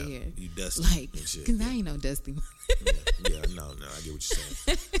just over here. You dusty like, and shit. Because I ain't no dusty. No, I get what you're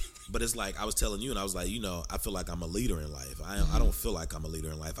saying. But it's like I was telling you, and I was like, I feel like I'm a leader in life. I don't feel like I'm a leader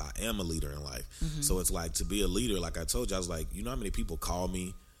in life. I am a leader in life. So it's like, to be a leader, like I told you, I was like, you know how many people call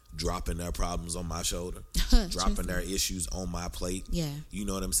me dropping their problems on my shoulder, dropping their issues on my plate. Yeah. You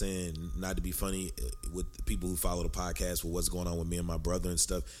know what I'm saying? Not to be funny, with the people who follow the podcast, with what's going on with me and my brother and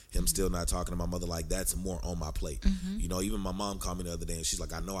stuff, him still not talking to my mother, like, that's more on my plate. Even my mom called me the other day, and she's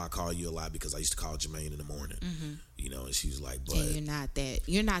like, I know I call you a lot because I used to call Jermaine in the morning. And she's like, but you're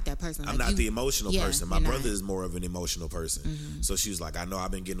not that person. I'm not the emotional person. My brother is more of an emotional person. So she was like, I know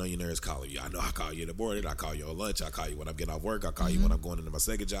I've been getting on your nerves calling you. I know I call you in the morning, I call you on lunch, I call you when I'm getting off work, I call you when I'm going into my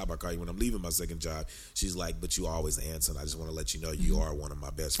second job, I call you when I'm leaving my second job. She's like, but you always answer, and I just want to let you know you are one of my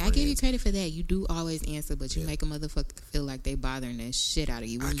best friends. I give you credit for that. You do always answer, but you make a motherfucker feel like they bothering the shit out of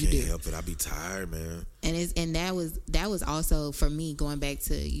you when you do. I can't help it. I be tired, man. And that was also for me, going back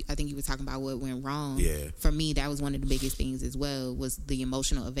to, I think you were talking about what went wrong. Yeah. For me, that was one of the biggest things as well, was the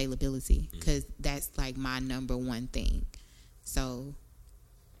emotional availability, because that's like my number one thing. So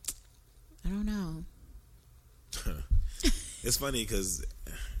I don't know. It's funny because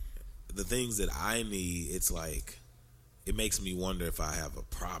the things that I need, it's like, it makes me wonder if I have a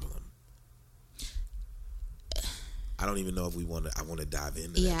problem. I don't even know if I want to dive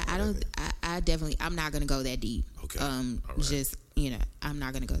into that. Yeah, I definitely, I'm not going to go that deep. Okay. All right. Just, I'm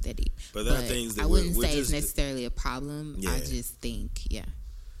not going to go that deep. But there are things that I wouldn't say it's necessarily a problem. Yeah. I just think,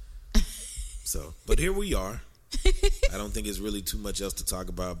 So, but here we are. I don't think it's really too much else to talk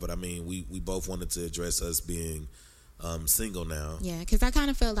about, but I mean, we both wanted to address us being single now. Yeah, because I kind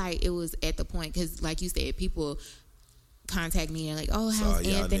of felt like it was at the point, because like you said, people contact me and like, oh, how's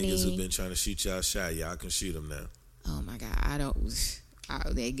y'all Anthony? Niggas who've been trying to shoot y'all shot, y'all can shoot them now. Oh my God,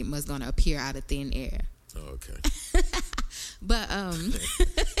 they must gonna appear out of thin air. Oh, okay. But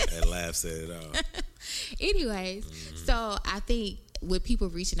that laugh said it all. Anyways, so I think with people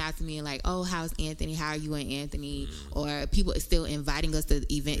reaching out to me and like, oh, how's Anthony? How are you and Anthony? Or people still inviting us to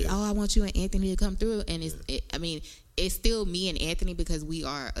the event. Yeah. Oh, I want you and Anthony to come through. And it's still me and Anthony because we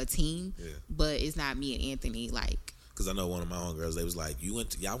are a team. Yeah. But it's not me and Anthony, like. Because I know one of my homegirls, they was like,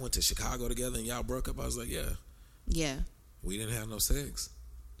 y'all went to Chicago together and y'all broke up? I was like, yeah. Yeah. We didn't have no sex.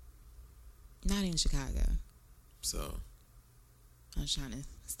 Not in Chicago. So. I was trying to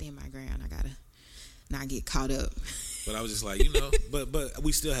stand my ground. I gotta not get caught up. But I was just like, but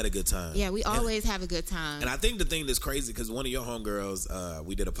we still had a good time. Yeah, we always have a good time. And I think the thing that's crazy, because one of your homegirls,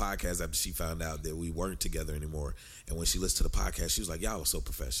 we did a podcast after she found out that we weren't together anymore. And when she listened to the podcast, she was like, y'all were so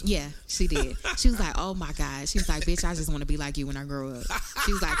professional. Yeah, she did. She was like, oh my God. She was like, bitch, I just want to be like you when I grow up.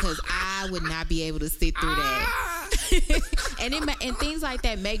 She was like, because I would not be able to sit through that. and things like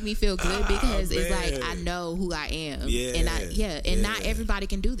that make me feel good, because it's like, I know who I am. Yeah. And not everybody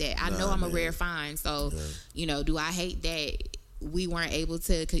can do that. I know I'm a rare find. So, do I hate that we weren't able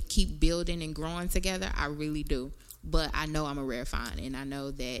to keep building and growing together? I really do. But I know I'm a rare find, and I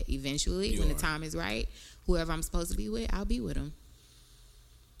know that eventually, when the time is right, whoever I'm supposed to be with, I'll be with them.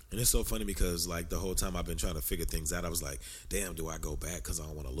 And it's so funny because, like, the whole time I've been trying to figure things out, I was like, damn, do I go back because I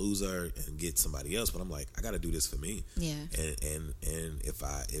don't want to lose her and get somebody else? But I'm like, I got to do this for me. Yeah. And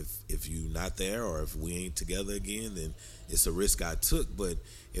if you not there, or if we ain't together again, then it's a risk I took. But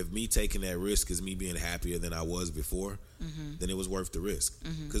if me taking that risk is me being happier than I was before, then it was worth the risk.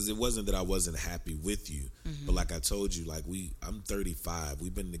 Because it wasn't that I wasn't happy with you. But like I told you, like, I'm 35.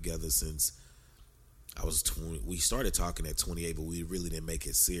 We've been together since I was 20. We started talking at 28, but we really didn't make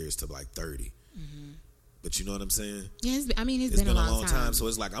it serious till like 30. But you know what I'm saying? Yeah, it's been a long time. So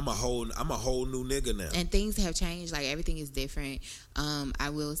it's like I'm a whole new nigga now. And things have changed. Like, everything is different. I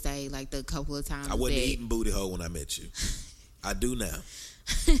will say, like, the couple of times I wasn't eating booty hole when I met you. I do now.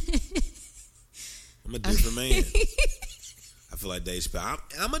 I'm a different man. I feel like Dave Chappelle.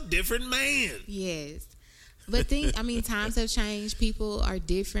 I'm a different man. Yes. But times have changed. People are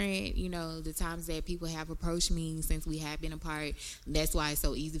different. The times that people have approached me since we have been apart, that's why it's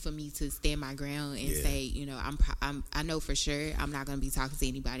so easy for me to stand my ground and say, I know for sure I'm not going to be talking to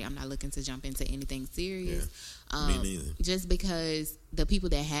anybody. I'm not looking to jump into anything serious. Me neither. Just because the people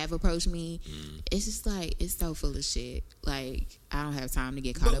that have approached me, it's just like, it's so full of shit. Like, I don't have time to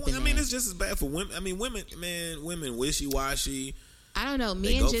get caught up in that. It's just as bad for women. Women wishy-washy. I don't know.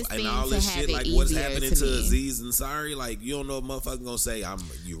 Men just seem to have it shit, like easier what's happening to me. Aziz Ansari. Like, you don't know if motherfuckers gonna say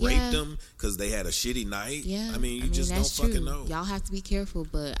you raped them because they had a shitty night. Yeah, you just don't fucking know. Y'all have to be careful,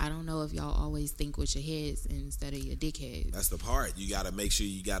 but I don't know if y'all always think with your heads instead of your dickheads. That's the part. You got to make sure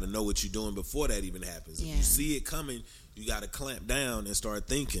you got to know what you're doing before that even happens. If you see it coming, you got to clamp down and start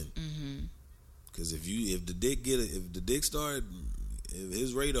thinking. Because if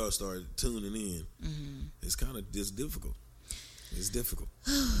his radar started tuning in, it's difficult. It's difficult.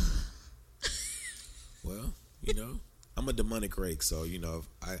 You know, I'm a demonic rake, so you know,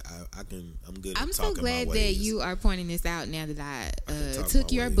 I'm good. I'm at so talking glad my that ways. you are pointing this out now that I talk took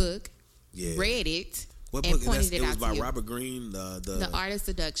my your ways. book, Yeah. read it, What and book? pointed It it was out by to you. Robert Greene. The Art of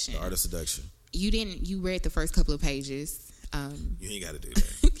Seduction. The Art of Seduction. You read the first couple of pages. You ain't got to do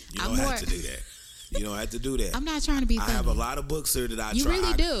that. You I'm don't have more- to do that. You don't have to do that. I'm not trying to be I funny. have a lot of books here that I You try.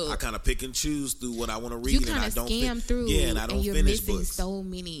 really do. I kind of pick and choose through what I want to read. You and kind I of don't skim through, Yeah, and I don't you're finish missing books. so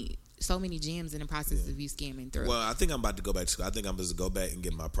many gems in the process of you skimming through. Well, I think I'm about to go back to school. I think I'm just going to go back and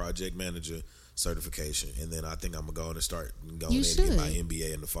get my project manager certification, and then I think I'm going to go on and start going You in and get should. my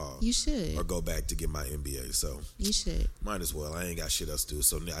MBA in the fall. You should. Or go back to get my MBA. So You should. might as well. I ain't got shit else to do.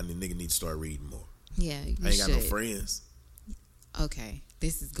 So nigga need to start reading more. Yeah, you I ain't should. got no friends. Okay,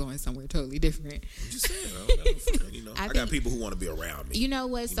 this is going somewhere totally different. I'm just saying. I don't got no friends. You know, I I got think- people who want to be around me. You know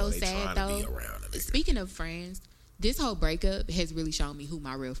what's so they sad trying to though? be around a nigga. Speaking of friends, this whole breakup has really shown me who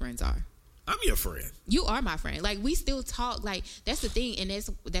my real friends are. I'm your friend. You are my friend. Like, we still talk. Like, that's the thing, and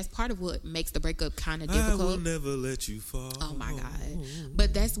that's part of what makes the breakup kind of difficult. I will never let you fall. Oh my God.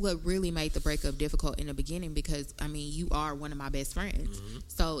 But that's what really made the breakup difficult in the beginning, because I mean, you are one of my best friends. Mm-hmm.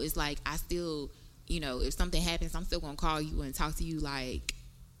 So it's like, I still, you know, if something happens, I'm still gonna call you and talk to you like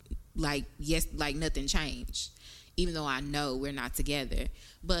yes, like nothing changed, even though I know we're not together.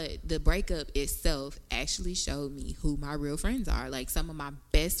 But the breakup itself actually showed me who my real friends are. Like, some of my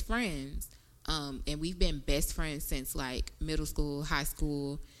best friends, and we've been best friends since like middle school, high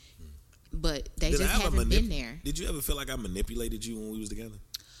school, but they Did I just ever haven't been there. Did you ever feel like I manipulated you when we was together?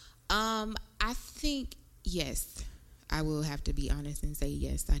 I think yes. I will have to be honest and say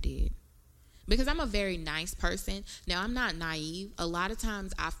yes, I did. Because I'm a very nice person. Now, I'm not naive. A lot of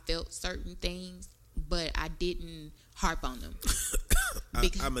times I felt certain things, but I didn't harp on them.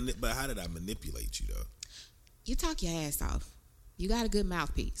 But how did I manipulate you though? You talk your ass off. You got a good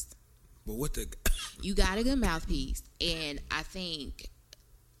mouthpiece. But what the? You got a good mouthpiece, and I think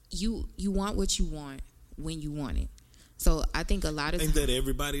you want what you want when you want it. So I think a lot of Ain't that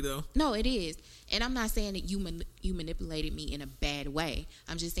everybody though? No, it is. And I'm not saying that you manipulated me in a bad way.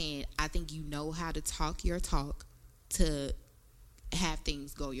 I'm just saying I think you know how to talk your talk to have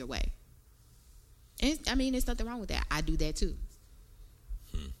things go your way. And I mean, there's nothing wrong with that. I do that too.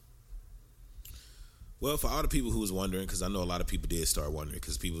 Well, for all the people who was wondering, because I know a lot of people did start wondering,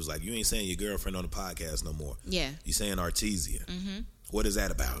 because people was like, you ain't saying your girlfriend on the podcast no more. Yeah. You saying Artesia. Mm-hmm. What is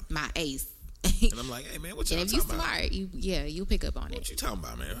that about? My ace. And I'm like, hey, man, what y'all And if you talking about? smart, you pick up on What it. you talking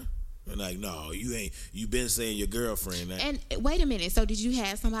about, man? And like, no, you ain't. You been saying your girlfriend. And wait a minute. So did you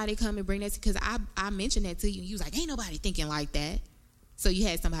have somebody come and bring that? Because I mentioned that to you. You was like, ain't nobody thinking like that. So you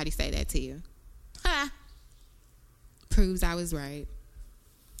had somebody say that to you. Ha! Proves I was right.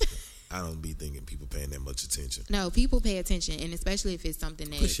 I don't be thinking people paying that much attention. No, people pay attention, and especially if it's something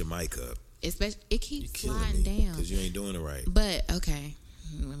that Push your mic up. it You keeps killing sliding me down. because you ain't doing it right. But okay,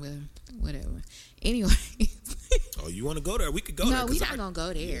 well, whatever. Anyway, Oh, you want to go there? We could go No, there. 'cause we not gonna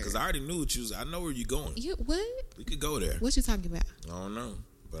go there. Because I already knew what you was. I know where you going. you what? We could go there. What you talking about? I don't know,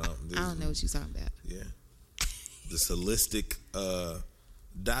 but I don't know what you talking about. Yeah, this holistic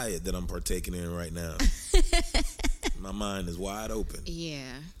diet that I'm partaking in right now. My mind is wide open.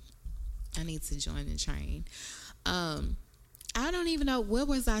 Yeah, I need to join the train. I don't even know, what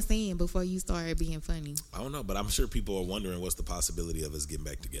was I saying before you started being funny. I don't know, but I'm sure people are wondering what's the possibility of us getting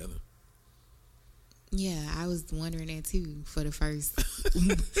back together. Yeah, I was wondering that too for the first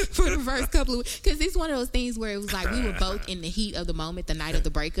couple of, because it's one of those things where it was like we were both in the heat of the moment, the night of the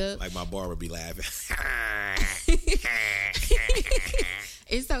breakup. Like my bar would be laughing.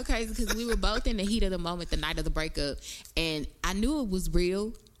 It's so crazy because we were both in the heat of the moment, the night of the breakup, and I knew it was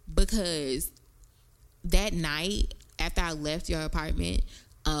real because that night after I left your apartment,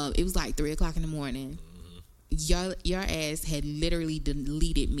 it was like 3:00 in the morning. Your ass had literally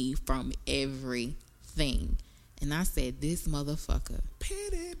deleted me from everything, and I said, "This motherfucker."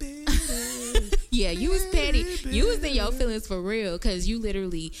 Petty, baby. Yeah, you was petty. You was in your feelings for real because you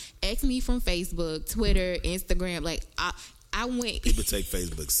literally X'd me from Facebook, Twitter, Instagram. Like I went. People take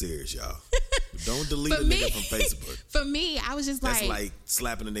Facebook serious, y'all. Don't delete For a me- nigga from Facebook. For me, I was just That's like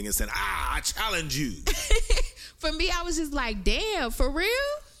slapping a nigga and saying, I challenge you. For me, I was just like, damn, for real?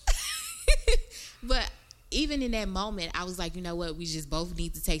 But even in that moment, I was like, you know what? We just both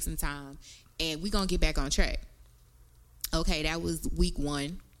need to take some time and we're going to get back on track. Okay, that was week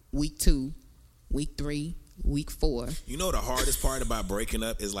 1, week 2, week 3, week 4. You know the hardest part about breaking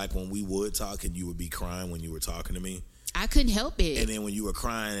up is like when we would talk and you would be crying when you were talking to me. I couldn't help it. And then when you were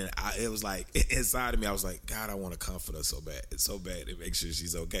crying, it was like inside of me, I was like, God, I want to comfort her so bad. It's so bad to make sure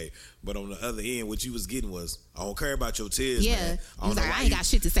she's okay. But on the other end, what you was getting was, I don't care about your tears, man. I was like, I ain't got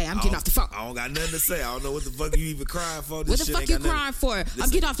shit to say. I'm getting off the phone. I don't got nothing to say. I don't know what the fuck you even crying for. What the fuck you crying for? I'm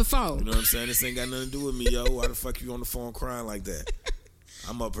getting off the phone. You know what I'm saying? This ain't got nothing to do with me, yo. Why the fuck you on the phone crying like that?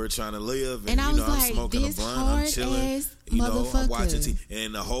 I'm up here trying to live, and I was I'm like, smoking a blunt, I'm chilling, I'm watching TV,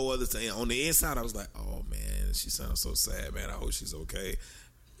 and the whole other thing on the inside, I was like, oh man, she sounds so sad, man. I hope she's okay.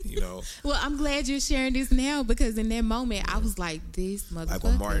 Well, I'm glad you're sharing this now, because in that moment I was like, this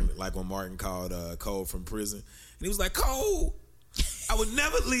motherfucker. Like when Martin called Cole from prison, and he was like, Cole, I would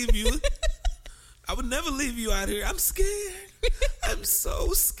never leave you. I would never leave you out here. I'm scared. I'm so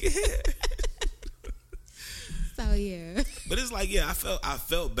scared. So yeah. But it's like, I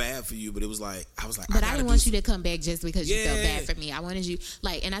felt bad for you, but it was like, I was like, but I didn't want you to come back just because you felt bad for me. I wanted you,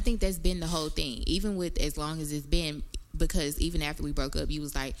 like, and I think that's been the whole thing, even with as long as it's been, because even after we broke up, you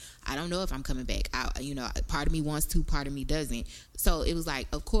was like, I don't know if I'm coming back. Part of me wants to, part of me doesn't. So it was like,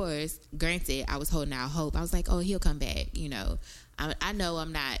 of course, granted, I was holding out hope. I was like, oh, he'll come back. I know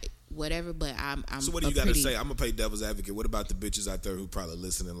I'm not whatever, but I'm. So what do you got to say? I'm gonna play devil's advocate. What about the bitches out there who probably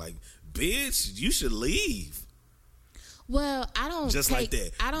listening? Like, bitch, you should leave. Well, I don't just take, like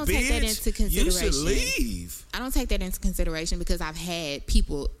that. I don't bitch, take that into consideration. You should leave. I don't take that into consideration because I've had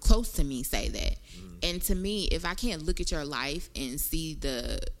people close to me say that. And to me, if I can't look at your life and see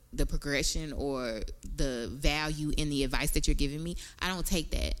the progression or the value in the advice that you're giving me, I don't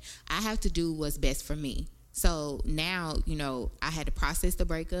take that. I have to do what's best for me. So now, I had to process the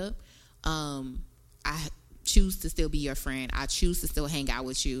breakup. I choose to still be your friend. I choose to still hang out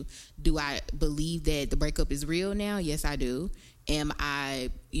with you. Do I believe that the breakup is real now? Yes, I do. Am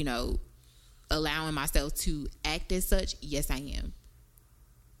I, allowing myself to act as such? Yes, I am.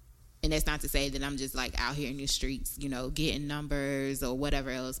 And that's not to say that I'm just like out here in the streets, getting numbers or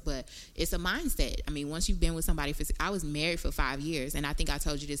whatever else, but it's a mindset. I mean, once you've been with somebody I was married for 5 years, and I think I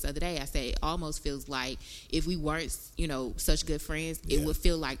told you this the other day. I said it almost feels like if we weren't, such good friends, it would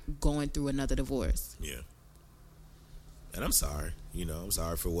feel like going through another divorce. Yeah. And I'm sorry, I'm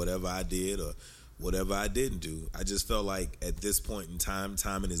sorry for whatever I did or whatever I didn't do. I just felt like at this point in time,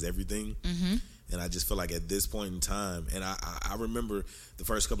 timing is everything. Mm-hmm. And I just feel like at this point in time, and I remember the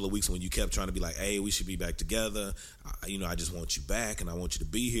first couple of weeks when you kept trying to be like, hey, we should be back together. I just want you back and I want you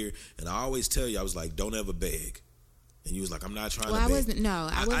to be here. And I always tell you, I was like, don't ever beg. And you was like, I'm not trying to beg. I wasn't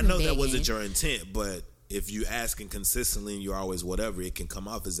I know begging. That wasn't your intent, but if you asking consistently and you're always whatever, it can come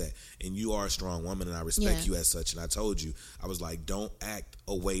off as that. And you are a strong woman, and I respect you as such. And I told you, I was like, don't act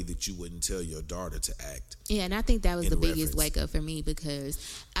a way that you wouldn't tell your daughter to act. Yeah, and I think that was the biggest wake up for me,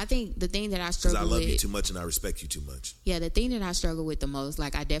 because I think the thing that I struggle with... Because I love you too much and I respect you too much. Yeah, the thing that I struggle with the most,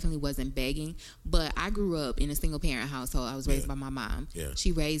 like, I definitely wasn't begging, but I grew up in a single parent household. I was raised by my mom. Yeah.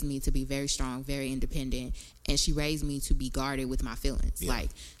 She raised me to be very strong, very independent, and she raised me to be guarded with my feelings. Yeah.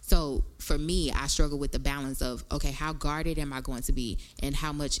 So for me, I struggle with the balance of, okay, how guarded am I going to be, and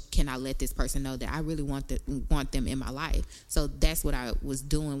how much can I let this person know that I really want them in my life? So that's what I was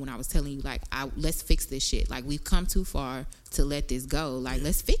doing when I was telling you, like, let's fix this shit. Like, we've come too far to let this go. Like,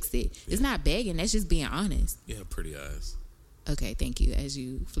 let's fix it. Yeah. It's not begging. That's just being honest. Yeah, pretty eyes. Okay, thank you. As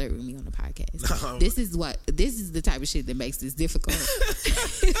you flirt with me on the podcast, this is the type of shit that makes this difficult.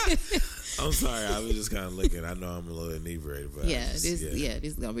 I'm sorry, I was just kind of looking. I know I'm a little inebriated, but this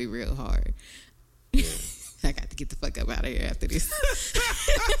is gonna be real hard. Yeah. I got to get the fuck up out of here after this.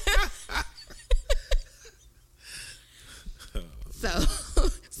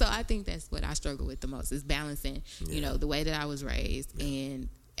 So I think that's what I struggle with the most, is balancing, the way that I was raised and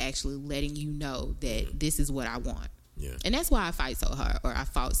actually letting you know that this is what I want. Yeah. And that's why I fight so hard, or I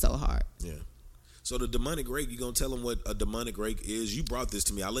fought so hard. Yeah. So the demonic rake, you gonna tell them what a demonic rake is? You brought this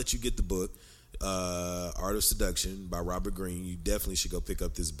to me. I'll let you get the book, Art of Seduction by Robert Greene. You definitely should go pick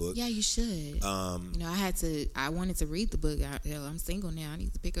up this book. Yeah, you should. I wanted to read the book. I'm single now. I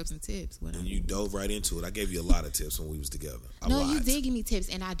need to pick up some tips. And you dove right into it. I gave you a lot of tips when we was together. You did give me tips,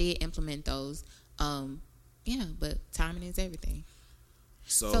 and I did implement those. But timing is everything.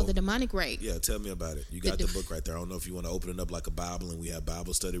 So the demonic rake. Yeah, tell me about it. You got the book right there. I don't know if you want to open it up like a Bible and we have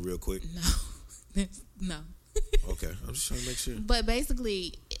Bible study real quick. No. Okay, I'm just trying to make sure. But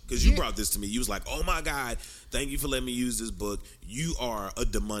basically, because you brought this to me, you was like, "Oh my God, thank you for letting me use this book. You are a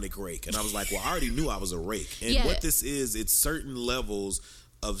demonic rake," and I was like, "Well, I already knew I was a rake." And what this is, it's certain levels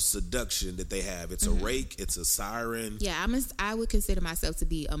of seduction that they have. It's a rake, it's a siren. Yeah, I would consider myself to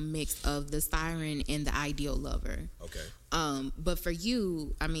be a mix of the siren and the ideal lover. Okay. But for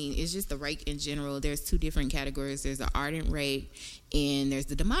you, I mean, it's just the rake in general. There's two different categories. There's the ardent rake and there's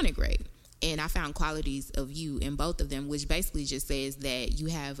the demonic rake. And I found qualities of you in both of them, which basically just says that you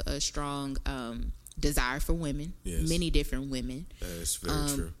have a strong desire for women, many different women. That's very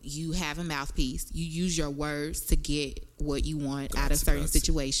true. You have a mouthpiece. You use your words to get what you want out of certain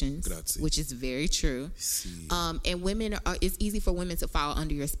situations, which is very true. And women it's easy for women to fall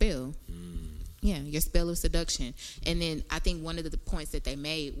under your spell. Yeah, your spell of seduction. And then I think one of the points that they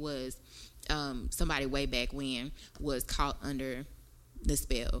made was somebody way back when was caught under the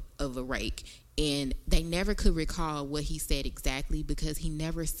spell of a rake, and they never could recall what he said exactly because he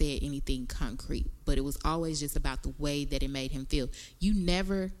never said anything concrete, but it was always just about the way that it made him feel. You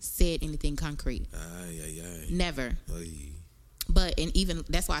never said anything concrete. Never. But, and even,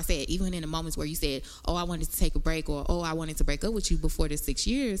 that's why I said, even in the moments where you said, oh, I wanted to take a break, or, oh, I wanted to break up with you before the 6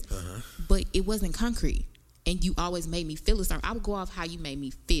 years, but it wasn't concrete. And you always made me feel a certain, I would go off how you made me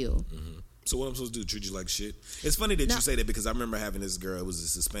feel. So what I'm supposed to do, treat you like shit? It's funny that you say that because I remember having this girl, it was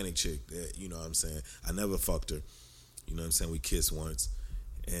this Hispanic chick that, you know what I'm saying, I never fucked her. You know what I'm saying? We kissed once.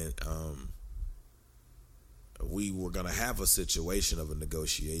 And we were going to have a situation of a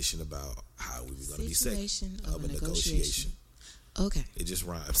negotiation about how we were going to be sex. Situation of a negotiation. Okay. It just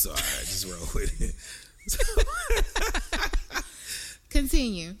rhymes, so I just roll with it.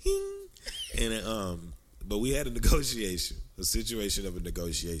 Continue. And but we had a negotiation, a situation of a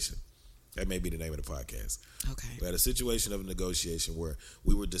negotiation. That may be the name of the podcast. Okay. We had a situation of a negotiation where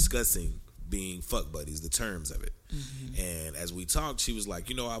we were discussing being fuck buddies, the terms of it. And as we talked, she was like,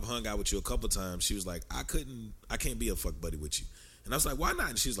 you know, I've hung out with you a couple times. She was like, I can't be a fuck buddy with you. And I was like, why not?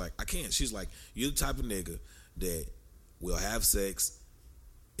 And she's like, I can't. She's like, you're the type of nigga that will have sex,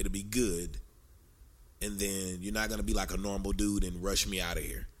 it'll be good, and then you're not gonna be like a normal dude and rush me out of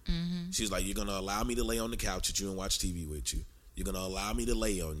here. She's like, you're gonna allow me to lay on the couch with you and watch TV with you. You're gonna allow me to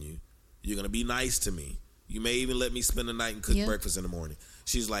lay on you. You're gonna be nice to me. You may even let me spend the night and cook breakfast in the morning.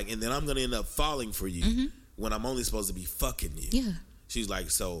 She's like, and then I'm gonna end up falling for you when I'm only supposed to be fucking you. Yeah. She's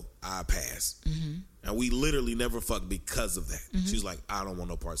like, so I pass. And we literally never fucked because of that. She's like, I don't want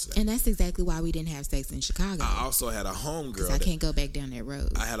no parts of that. And that's exactly why we didn't have sex in Chicago. I also had a homegirl. Because I can't go back down that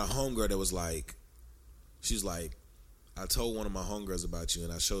road. I had a homegirl that was like, she's like, I told one of my homegirls about you,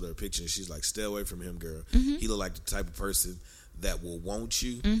 and I showed her a picture, and she's like, stay away from him, girl. He look like the type of person that will want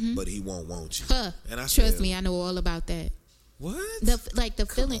you, but he won't want you. And I Trust me, I know all about that. What? The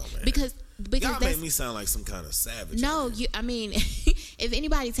feeling, on, because y'all made me sound like some kind of savage. No, I mean, if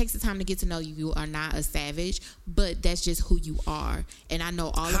anybody takes the time to get to know you, you are not a savage, but that's just who you are. And I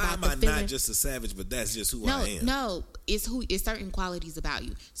know all about the feeling. How am I not just a savage, but that's just who I am? No, it's certain qualities about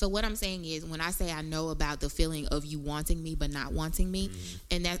you. So what I'm saying is, when I say I know about the feeling of you wanting me but not wanting me,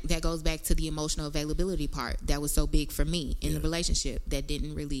 and that goes back to the emotional availability part that was so big for me in the relationship that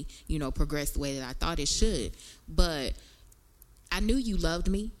didn't really, progress the way that I thought it should. But I knew you loved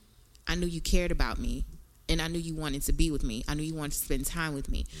me. I knew you cared about me, and I knew you wanted to be with me. I knew you wanted to spend time with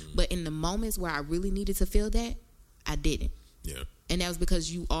me. But in the moments where I really needed to feel that, I didn't. Yeah. And that was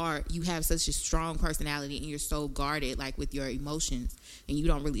because you have such a strong personality, and you're so guarded, like, with your emotions, and you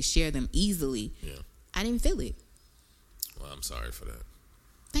don't really share them easily. Yeah. I didn't feel it. Well, I'm sorry for that.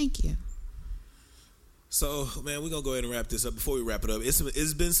 Thank you. So, man, we're going to go ahead and wrap this up. Before we wrap it up,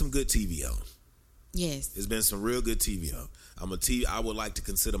 it's been some good TV on. Yes. It's been some real good TV on. I would like to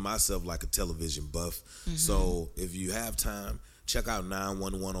consider myself like a television buff. So if you have time, check out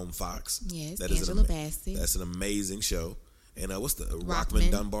 911 on Fox. Yes, Angela Bassett. That's an amazing show. And what's the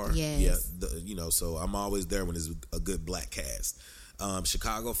Rockman Dunbar? Yes. Yeah, so I'm always there when there's a good black cast.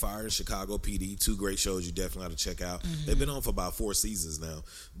 Chicago Fire and Chicago PD, two great shows you definitely have to check out. They've been on for about 4 seasons now,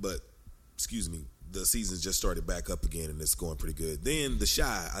 but the season's just started back up again, and it's going pretty good. Then The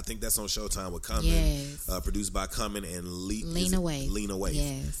Chi, I think that's on Showtime with Common, produced by Common and Lena Waithe.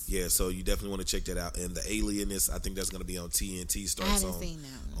 Yes. Yeah, so you definitely want to check that out. And The Alienist, I think that's going to be on TNT. Starts seen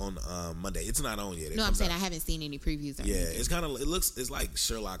that one. on Monday. It's not on yet. No, I'm saying I haven't seen any previews. Yeah, it's like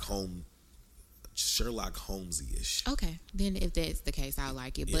Sherlock Holmes-ish. Okay, then if that's the case, I'll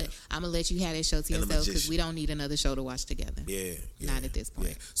like it. But I'm gonna let you have that show to yourself because we don't need another show to watch together. Yeah. Not at this point.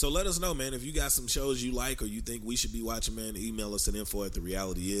 Yeah. So let us know, man, if you got some shows you like or you think we should be watching, man. Email us at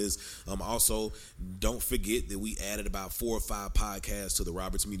info@therealityis. Also, don't forget that we added about 4 or 5 podcasts to the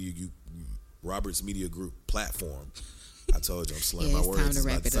Roberts Media Group platform. I told you I'm slurring my words. Time to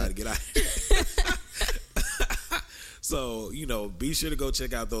wrap it up. To get out. So, be sure to go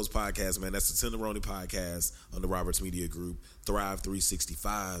check out those podcasts, man. That's the Tenderoni Podcast on the Roberts Media Group, Thrive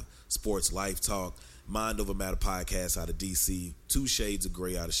 365, Sports Life Talk, Mind Over Matter podcast out of DC, Two Shades of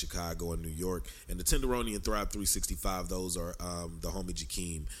Gray out of Chicago and New York, and the Tenderoni and Thrive 365. Those are the homie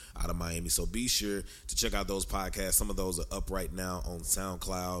Jakeem out of Miami. So be sure to check out those podcasts. Some of those are up right now on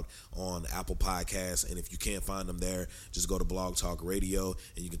SoundCloud, on Apple Podcasts, and if you can't find them there, just go to Blog Talk Radio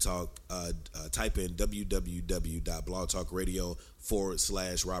and you can type in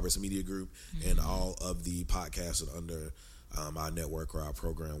www.blogtalkradio.com/Roberts Media Group, and all of the podcasts are under our network or our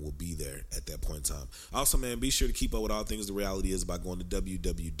program will be there at that point in time. Also, man, be sure to keep up with all things The Reality Is by going to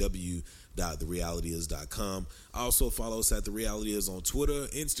www.therealityis.com. Also, follow us at The Reality Is on Twitter,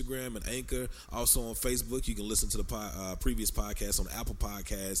 Instagram, and Anchor. Also on Facebook, you can listen to the previous podcasts on Apple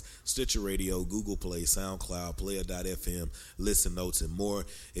Podcasts, Stitcher Radio, Google Play, SoundCloud, Player.fm, Listen Notes, and more.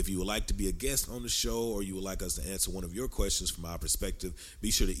 If you would like to be a guest on the show or you would like us to answer one of your questions from our perspective,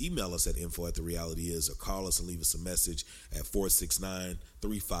 be sure to email us at info@therealityis or call us and leave us a message at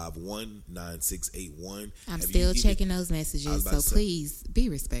 469-351-9681. I'm still checking those messages, so please be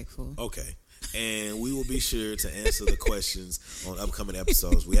respectful. Okay. And we will be sure to answer the questions on upcoming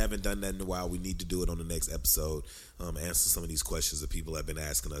episodes. We haven't done that in a while. We need to do it on the next episode. Answer some of these questions that people have been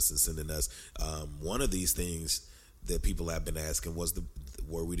asking us and sending us. One of these things that people have been asking was,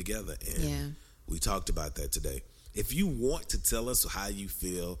 were we together? And we talked about that today. If you want to tell us how you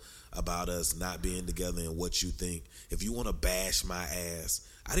feel about us not being together and what you think, if you want to bash my ass,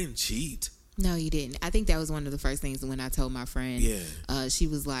 I didn't cheat. No, you didn't. I think that was one of the first things when I told my friend. Yeah. She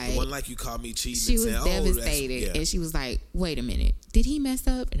was like... The one like you called me cheating. She was saying, devastated. And she was like, wait a minute. Did he mess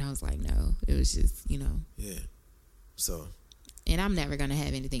up? And I was like, no. It was just, Yeah. So... And I'm never going to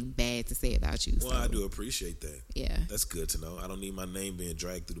have anything bad to say about you. Well, I do appreciate that. Yeah. That's good to know. I don't need my name being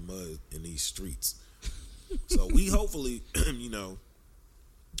dragged through the mud in these streets. So we hopefully,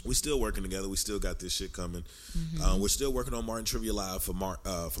 we still working together. We still got this shit coming. We're still working on Martin Trivia Live for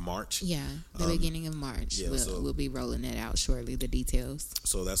March. Yeah, the beginning of March. Yeah, we'll be rolling that out shortly, the details.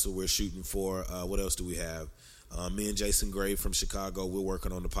 So that's what we're shooting for. What else do we have? Me and Jason Gray from Chicago, we're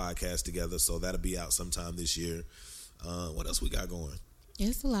working on the podcast together. So that'll be out sometime this year. What else we got going?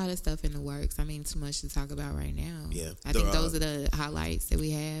 It's a lot of stuff in the works. I mean, too much to talk about right now. Yeah. I think those are the highlights that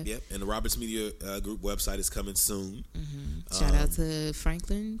we have. Yep. And the Roberts Media Group website is coming soon. Shout out to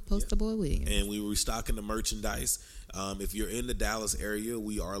Franklin Poster Boy Williams. And we were restocking the merchandise. If you're in the Dallas area,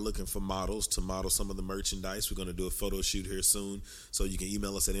 we are looking for models to model some of the merchandise. We're going to do a photo shoot here soon. So you can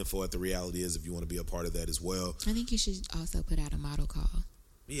email us at info@therealetyis if you want to be a part of that as well. I think you should also put out a model call.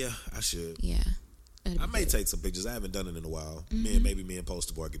 Yeah, I should. Yeah. I may take some pictures. I haven't done it in a while. Maybe me and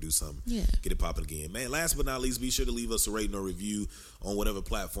Poster Boy could do something. Yeah. Get it popping again. Man, last but not least, be sure to leave us a rating or review on whatever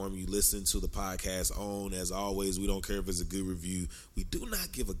platform you listen to the podcast on. As always, we don't care if it's a good review. We do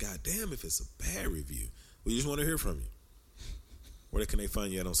not give a goddamn if it's a bad review. We just want to hear from you. Where can they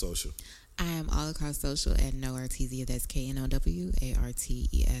find you at on social? I am all across social at NoArtesia. That's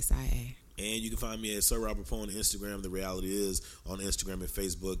KNOWARTESIA. And you can find me at Sir Robert Poe on Instagram. The Reality Is on Instagram and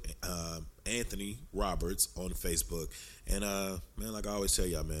Facebook. Anthony Roberts on Facebook. And, man, like I always tell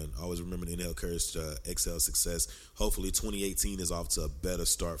y'all, man, always remember to inhale courage to exhale success. Hopefully 2018 is off to a better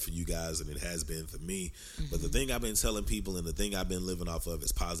start for you guys than it has been for me. But the thing I've been telling people and the thing I've been living off of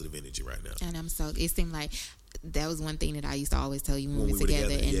is positive energy right now. And it seemed like that was one thing that I used to always tell you when we were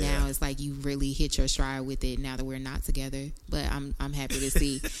together. And now it's like you really hit your stride with it now that we're not together. But I'm happy to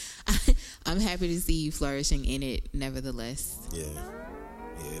see I'm happy to see you flourishing in it nevertheless. Yeah,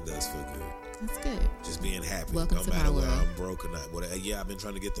 it does feel good. That's good. Just being happy. Welcome no to matter my whether world. I'm broke or not. Yeah, I've been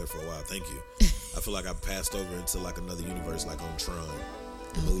trying to get there for a while. Thank you. I feel like I've passed over into like another universe, like on Tron,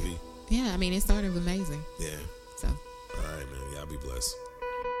 the movie. Yeah, I mean, it started amazing. Yeah. So. All right, man. Y'all be blessed.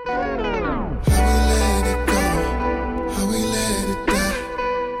 How we let it die.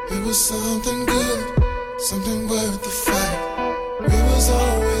 It was something good, something worth the fight. We was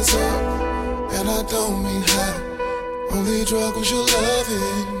always up, and I don't mean high. Only drug was your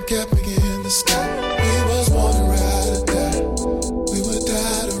loving, kept me in the sky. We was born to ride or die. We would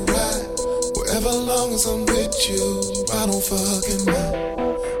die to ride. Wherever long as I'm with you, I don't fucking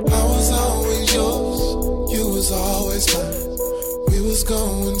mind. I was always yours, you was always mine. We was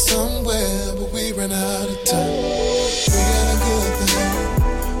going somewhere, but we ran out of time. We got a good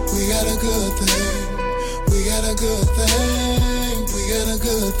thing. We got a good thing. We got a good thing. We got a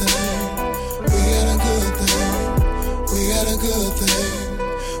good thing. We got a good thing. We got a good thing.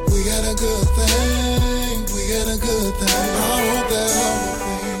 We got a good thing. We got a good thing. I hope that whole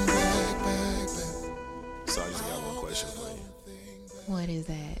thing back. So I just got one question for you. What is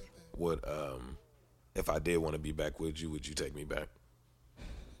that? If I did want to be back with you, would you take me back?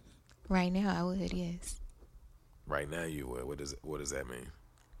 Right now, I would, yes. Right now, you would. What does that mean?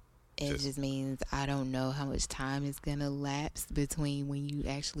 It just means I don't know how much time is going to lapse between when you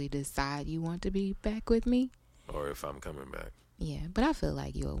actually decide you want to be back with me. Or if I'm coming back. Yeah, but I feel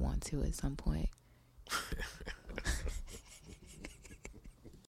like you'll want to at some point.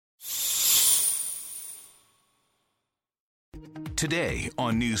 Today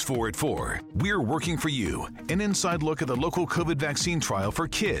on News 4 at 4, we're working for you. An inside look at the local COVID vaccine trial for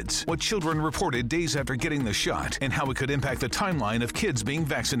kids, what children reported days after getting the shot, and how it could impact the timeline of kids being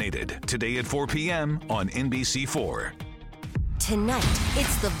vaccinated. Today at 4 p.m. on NBC4. Tonight,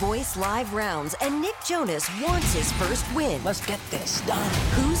 it's The Voice Live rounds, and Nick Jonas wants his first win. Let's get this done.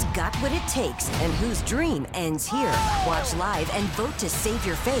 Who's got what it takes and whose dream ends here? Watch live and vote to save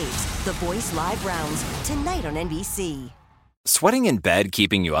your faves. The Voice Live rounds, tonight on NBC. Sweating in bed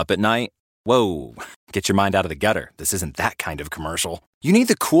keeping you up at night? Whoa, get your mind out of the gutter. This isn't that kind of commercial. You need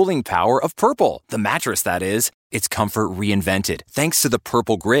the cooling power of Purple, the mattress that is. It's comfort reinvented thanks to the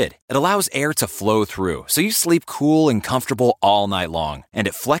Purple Grid. It allows air to flow through, so you sleep cool and comfortable all night long. And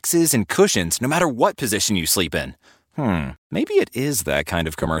it flexes and cushions no matter what position you sleep in. Maybe it is that kind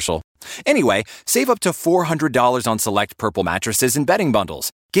of commercial. Anyway, save up to $400 on select Purple mattresses and bedding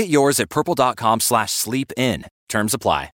bundles. Get yours at purple.com/sleepin. Terms apply.